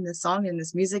like in the song and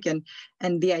this music, and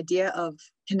the idea of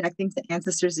connecting to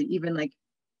ancestors that even like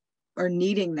are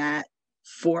needing that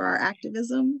for our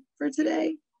activism for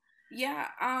today. Yeah.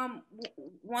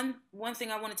 One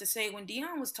thing I wanted to say when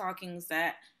Dionne was talking is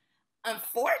that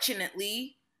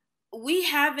unfortunately we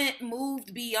haven't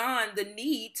moved beyond the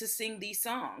need to sing these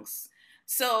songs.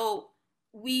 So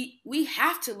we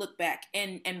have to look back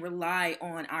and rely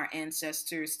on our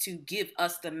ancestors to give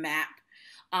us the map,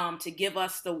 to give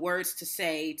us the words to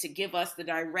say, to give us the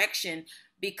direction,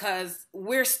 because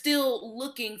we're still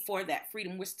looking for that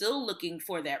freedom. We're still looking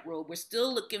for that road. We're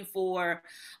still looking for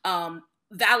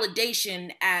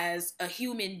validation as a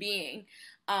human being.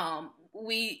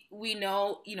 We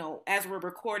know, as we're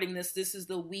recording this is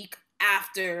the week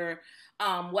after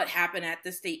what happened at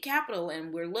the state capitol,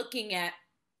 and we're looking at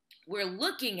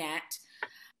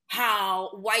how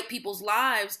white people's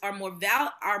lives are more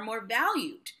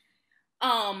valued.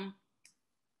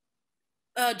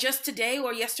 Just today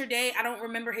or yesterday, I don't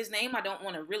remember his name. I don't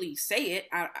want to really say it.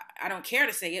 I don't care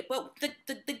to say it. But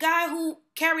the guy who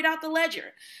carried out the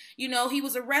ledger, he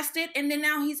was arrested and then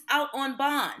now he's out on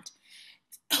bond.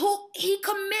 He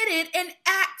committed an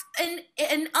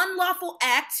unlawful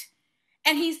act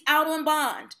and he's out on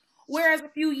bond. Whereas a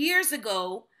few years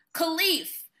ago,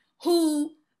 Khalif,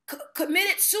 who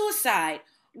committed suicide,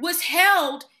 was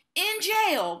held in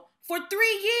jail for 3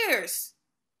 years.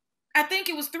 I think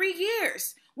it was 3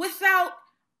 years without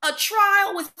a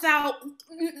trial,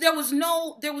 there was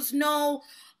no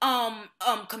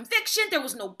conviction, there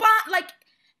was no bond. Like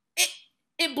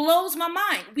it blows my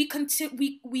mind. We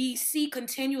see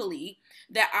continually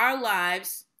that our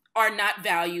lives are not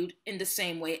valued in the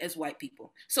same way as white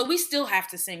people. So we still have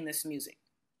to sing this music.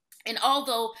 And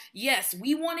although, yes,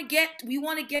 we want to get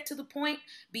to the point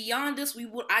beyond this.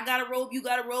 I got a robe, you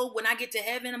got a robe. When I get to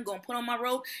heaven, I'm going to put on my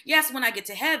robe. Yes, when I get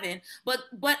to heaven. But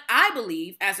I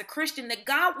believe as a Christian that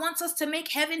God wants us to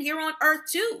make heaven here on earth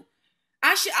too.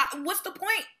 What's the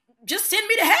point? Just send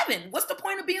me to heaven. What's the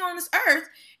point of being on this earth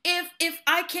if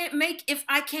I can't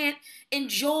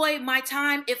enjoy my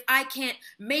time, if I can't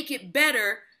make it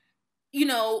better,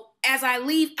 as I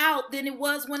leave out than it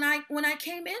was when I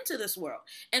came into this world.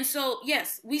 And so,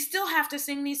 yes, we still have to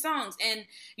sing these songs. And,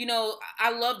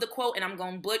 I love the quote, and I'm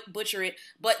going to butcher it,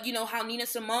 but how Nina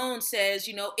Simone says,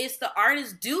 it's the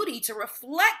artist's duty to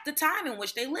reflect the time in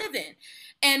which they live in.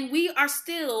 And we are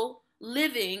still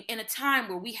living in a time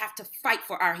where we have to fight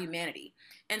for our humanity.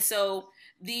 And so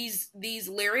these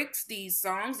lyrics, these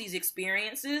songs, these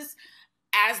experiences,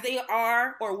 as they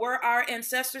are or were our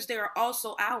ancestors, they are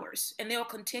also ours, and they'll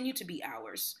continue to be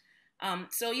ours.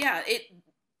 So yeah,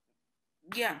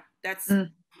 that's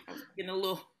getting a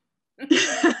little.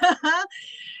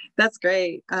 That's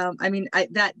great.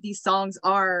 That these songs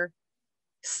are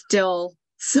still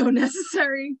so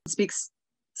necessary. It speaks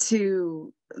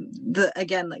to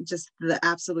just the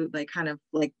absolute kind of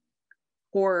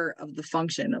core of the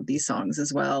function of these songs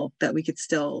as well, that we could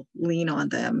still lean on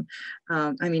them.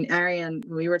 Arreon,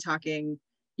 when we were talking,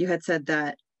 you had said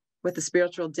that what the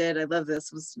Spiritual did, I love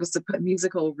this, was to put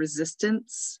musical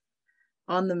resistance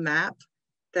on the map.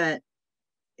 That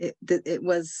it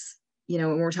was,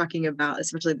 when we're talking about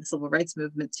especially the civil rights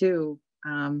movement too,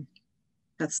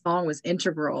 that song was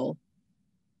integral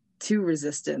to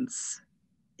resistance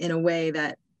in a way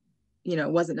that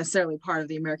wasn't necessarily part of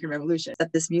the American Revolution.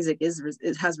 That this music has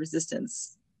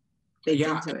resistance baked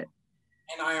into it.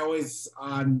 And I always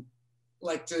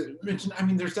like to mention,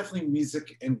 there's definitely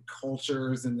music and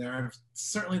cultures, and there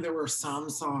were some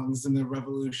songs in the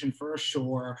Revolution for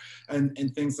sure,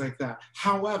 and things like that.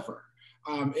 However,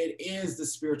 it is the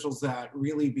Spirituals that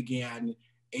really began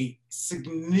a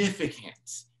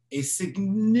significant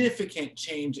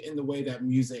change in the way that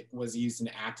music was used in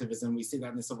activism. We see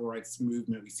that in the civil rights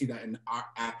movement. We see that in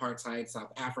apartheid,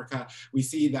 South Africa. We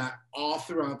see that all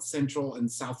throughout Central and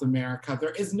South America.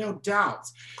 There is no doubt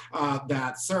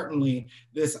that certainly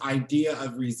this idea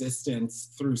of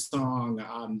resistance through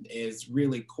song is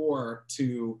really core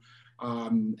to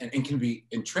and can be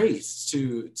traced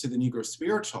to the Negro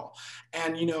spiritual.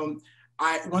 And, you know,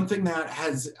 one thing that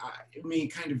has me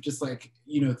kind of just like,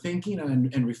 you know, thinking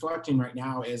and reflecting right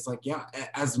now is like, yeah,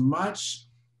 as much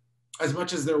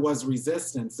as there was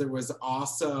resistance, there was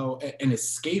also an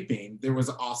escaping, there was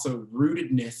also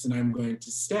rootedness, and I'm going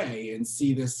to stay and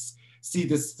see this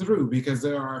through, because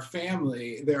my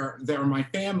family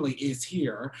is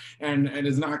here and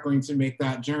is not going to make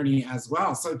that journey as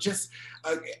well. So just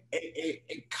a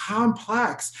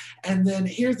complex. And then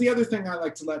here's the other thing I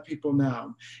like to let people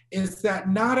know is that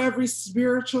not every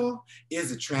spiritual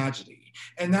is a tragedy.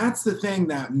 And that's the thing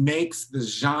that makes the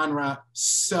genre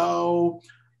so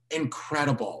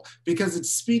incredible, because it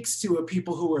speaks to a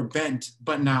people who are bent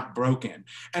but not broken.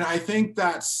 And I think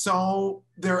that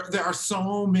there are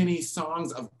so many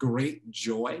songs of great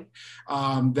joy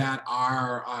that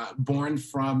are born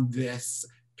from this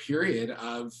period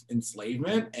of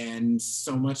enslavement and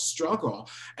so much struggle.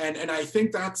 And I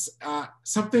think that's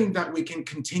something that we can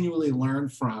continually learn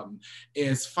from,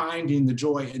 is finding the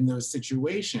joy in those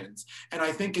situations. And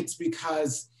I think it's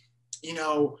because, you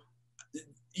know,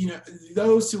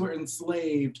 those who were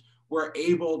enslaved were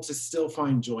able to still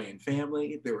find joy in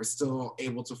family. They were still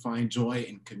able to find joy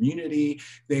in community.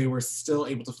 They were still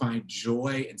able to find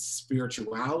joy in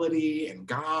spirituality and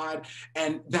God.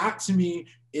 And that to me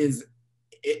is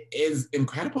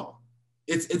incredible.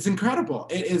 It's incredible.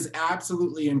 It is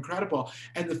absolutely incredible.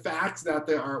 And the fact that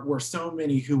were so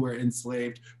many who were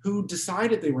enslaved who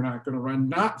decided they were not going to run,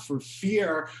 not for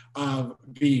fear of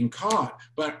being caught,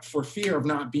 but for fear of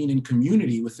not being in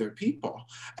community with their people.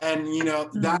 And, you know,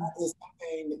 that is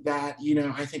something that, you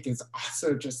know, I think is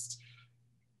also just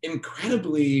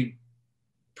incredibly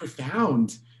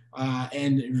profound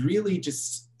and really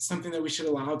just something that we should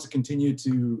allow to continue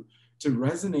to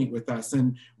resonate with us.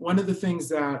 And one of the things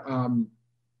that,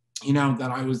 you know, that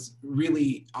I was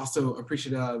really also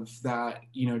appreciative of that,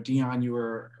 you know, Dionne, you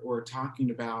were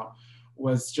talking about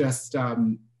was just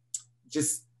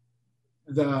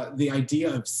the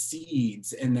idea of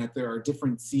seeds, and that there are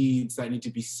different seeds that need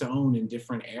to be sown in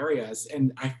different areas.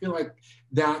 And I feel like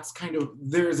that's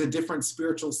there's a different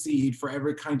spiritual seed for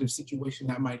every kind of situation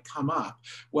that might come up,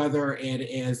 whether it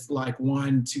is like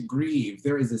one to grieve,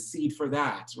 there is a seed for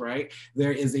that, right?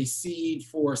 There is a seed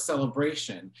for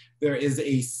celebration. There is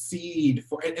a seed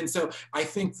for, and so I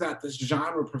think that this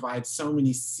genre provides so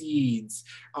many seeds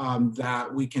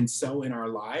that we can sow in our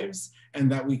lives and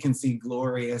that we can see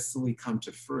gloriously come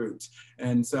to fruit.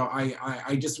 And so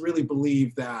I just really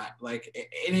believe that, like,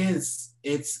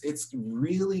 it's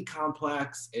really complex.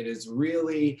 It is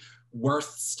really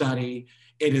worth study.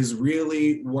 It is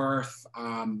really worth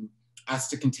us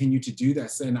to continue to do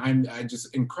this. And I'm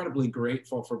just incredibly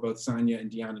grateful for both Zonya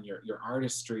and Dionne and your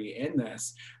artistry in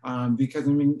this, because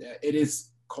I mean, it is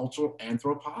cultural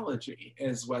anthropology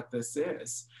is what this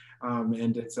is.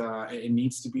 And it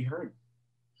needs to be heard.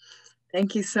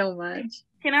 Thank you so much.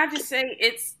 Can I just say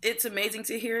it's amazing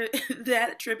to hear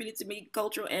that attributed to me,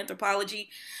 cultural anthropology.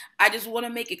 I just want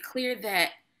to make it clear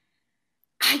that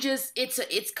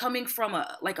it's coming from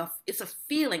it's a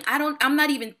feeling. I'm not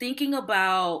even thinking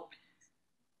about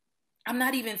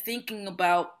the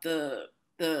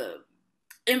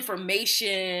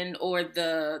information or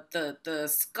the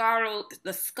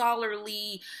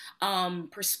scholarly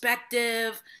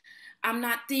perspective. I'm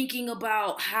not thinking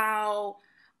about how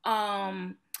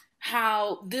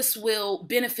this will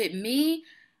benefit me.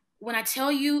 When I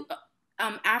tell you,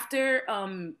 after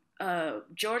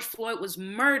George Floyd was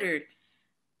murdered,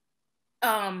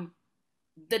 the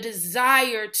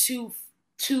desire to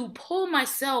pull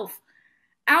myself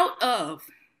out of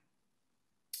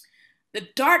the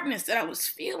darkness that I was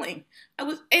feeling, I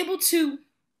was able to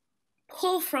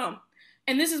pull from,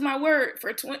 and this is my word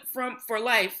for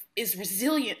life, is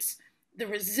resilience. The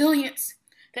resilience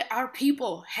that our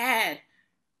people had,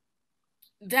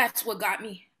 that's what got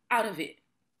me out of it.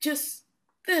 Just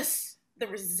the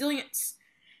resilience.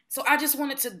 So I just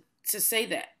wanted to say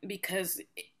that, because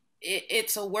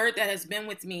it's a word that has been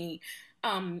with me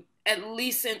at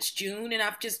least since June, and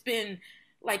I've just been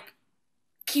like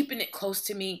keeping it close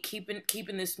to me,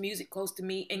 keeping this music close to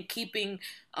me, and keeping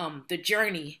the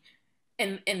journey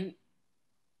and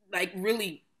like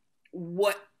really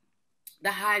what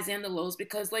the highs and the lows,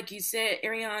 because like you said,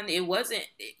 Arreon, it wasn't,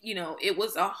 you know, it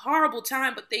was a horrible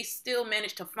time, but they still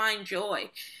managed to find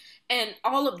joy. And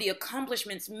all of the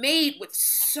accomplishments made with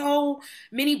so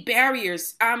many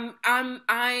barriers. I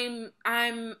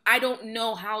don't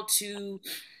know how to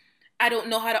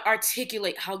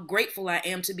articulate how grateful I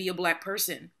am to be a Black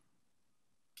person.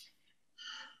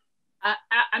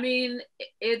 I mean,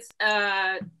 it's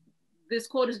this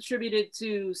quote is attributed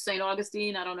to St.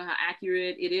 Augustine. I don't know how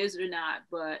accurate it is or not,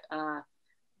 but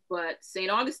St.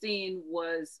 Augustine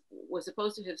was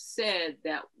supposed to have said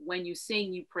that when you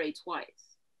sing, you pray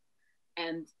twice.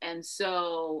 And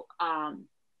so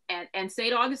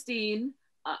St. Augustine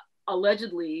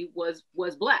allegedly was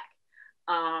Black,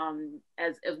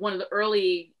 as one of the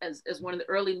early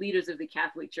leaders of the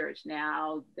Catholic Church.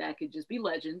 Now that could just be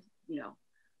legend,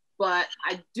 but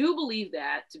I do believe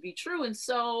that to be true. And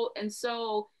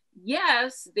so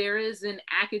yes, there is an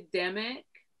academic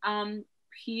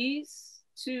piece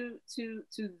to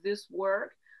this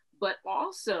work, but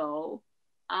also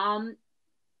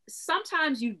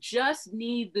sometimes you just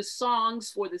need the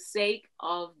songs for the sake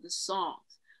of the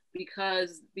songs,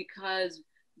 because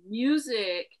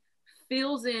music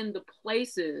fills in the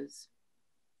places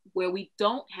where we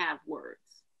don't have words,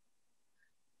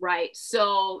 right?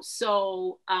 So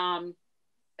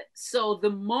the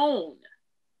moan,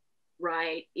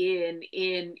 right, in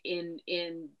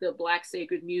the Black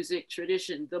sacred music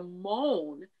tradition, the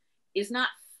moan is not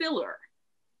filler,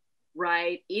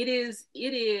 right? It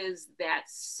is that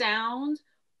sound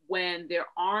when there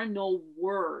are no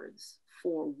words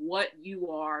for what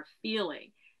you are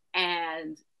feeling.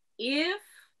 And if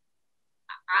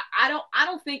I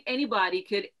don't think anybody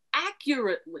could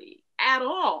accurately at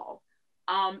all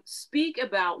speak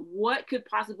about what could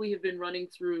possibly have been running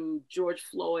through George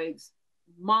Floyd's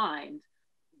mind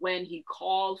when he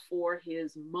called for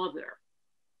his mother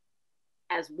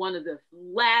as one of the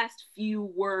last few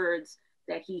words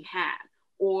that he had.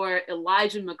 Or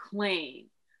Elijah McClain,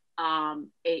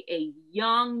 a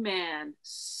young man,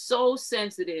 so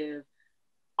sensitive,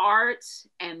 art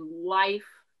and life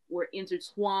were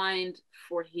intertwined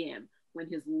for him when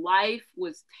his life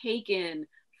was taken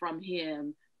from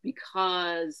him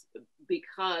because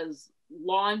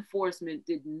law enforcement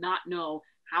did not know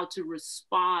how to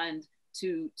respond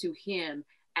to him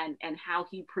and how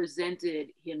he presented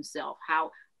himself,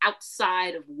 how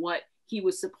outside of what he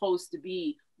was supposed to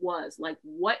be was. Like,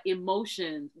 what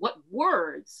emotions, what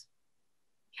words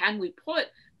can we put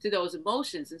to those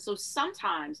emotions? And so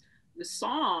sometimes the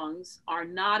songs are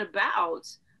not about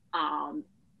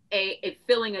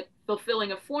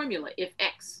fulfilling a formula. If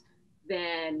X,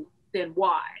 then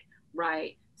Y,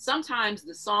 right? Sometimes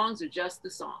the songs are just the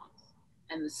songs,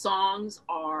 and the songs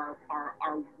are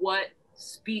what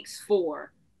speaks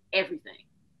for everything.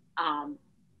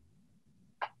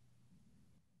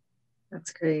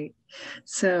 That's great.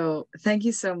 So thank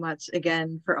you so much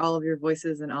again for all of your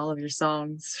voices and all of your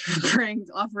songs, for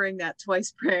offering that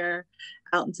twice prayer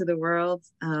out into the world.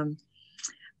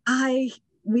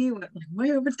 We went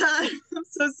way over time. I'm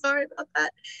so sorry about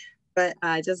that. But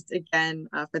just again,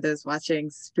 for those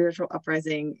watching, Spiritual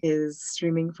Uprising is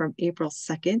streaming from April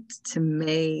 2nd to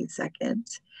May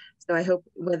 2nd. So I hope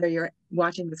whether you're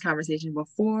watching this conversation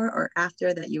before or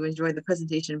after, that you enjoyed the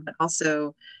presentation, but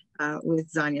also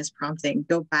with Zonya's prompting,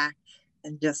 go back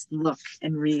and just look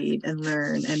and read and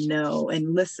learn and know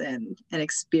and listen and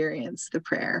experience the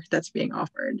prayer that's being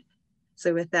offered.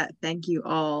 So with that, thank you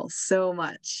all so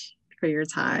much for your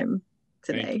time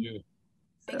today. Thank you.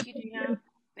 Thank you, Gina.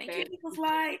 Thank you, People's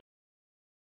Light.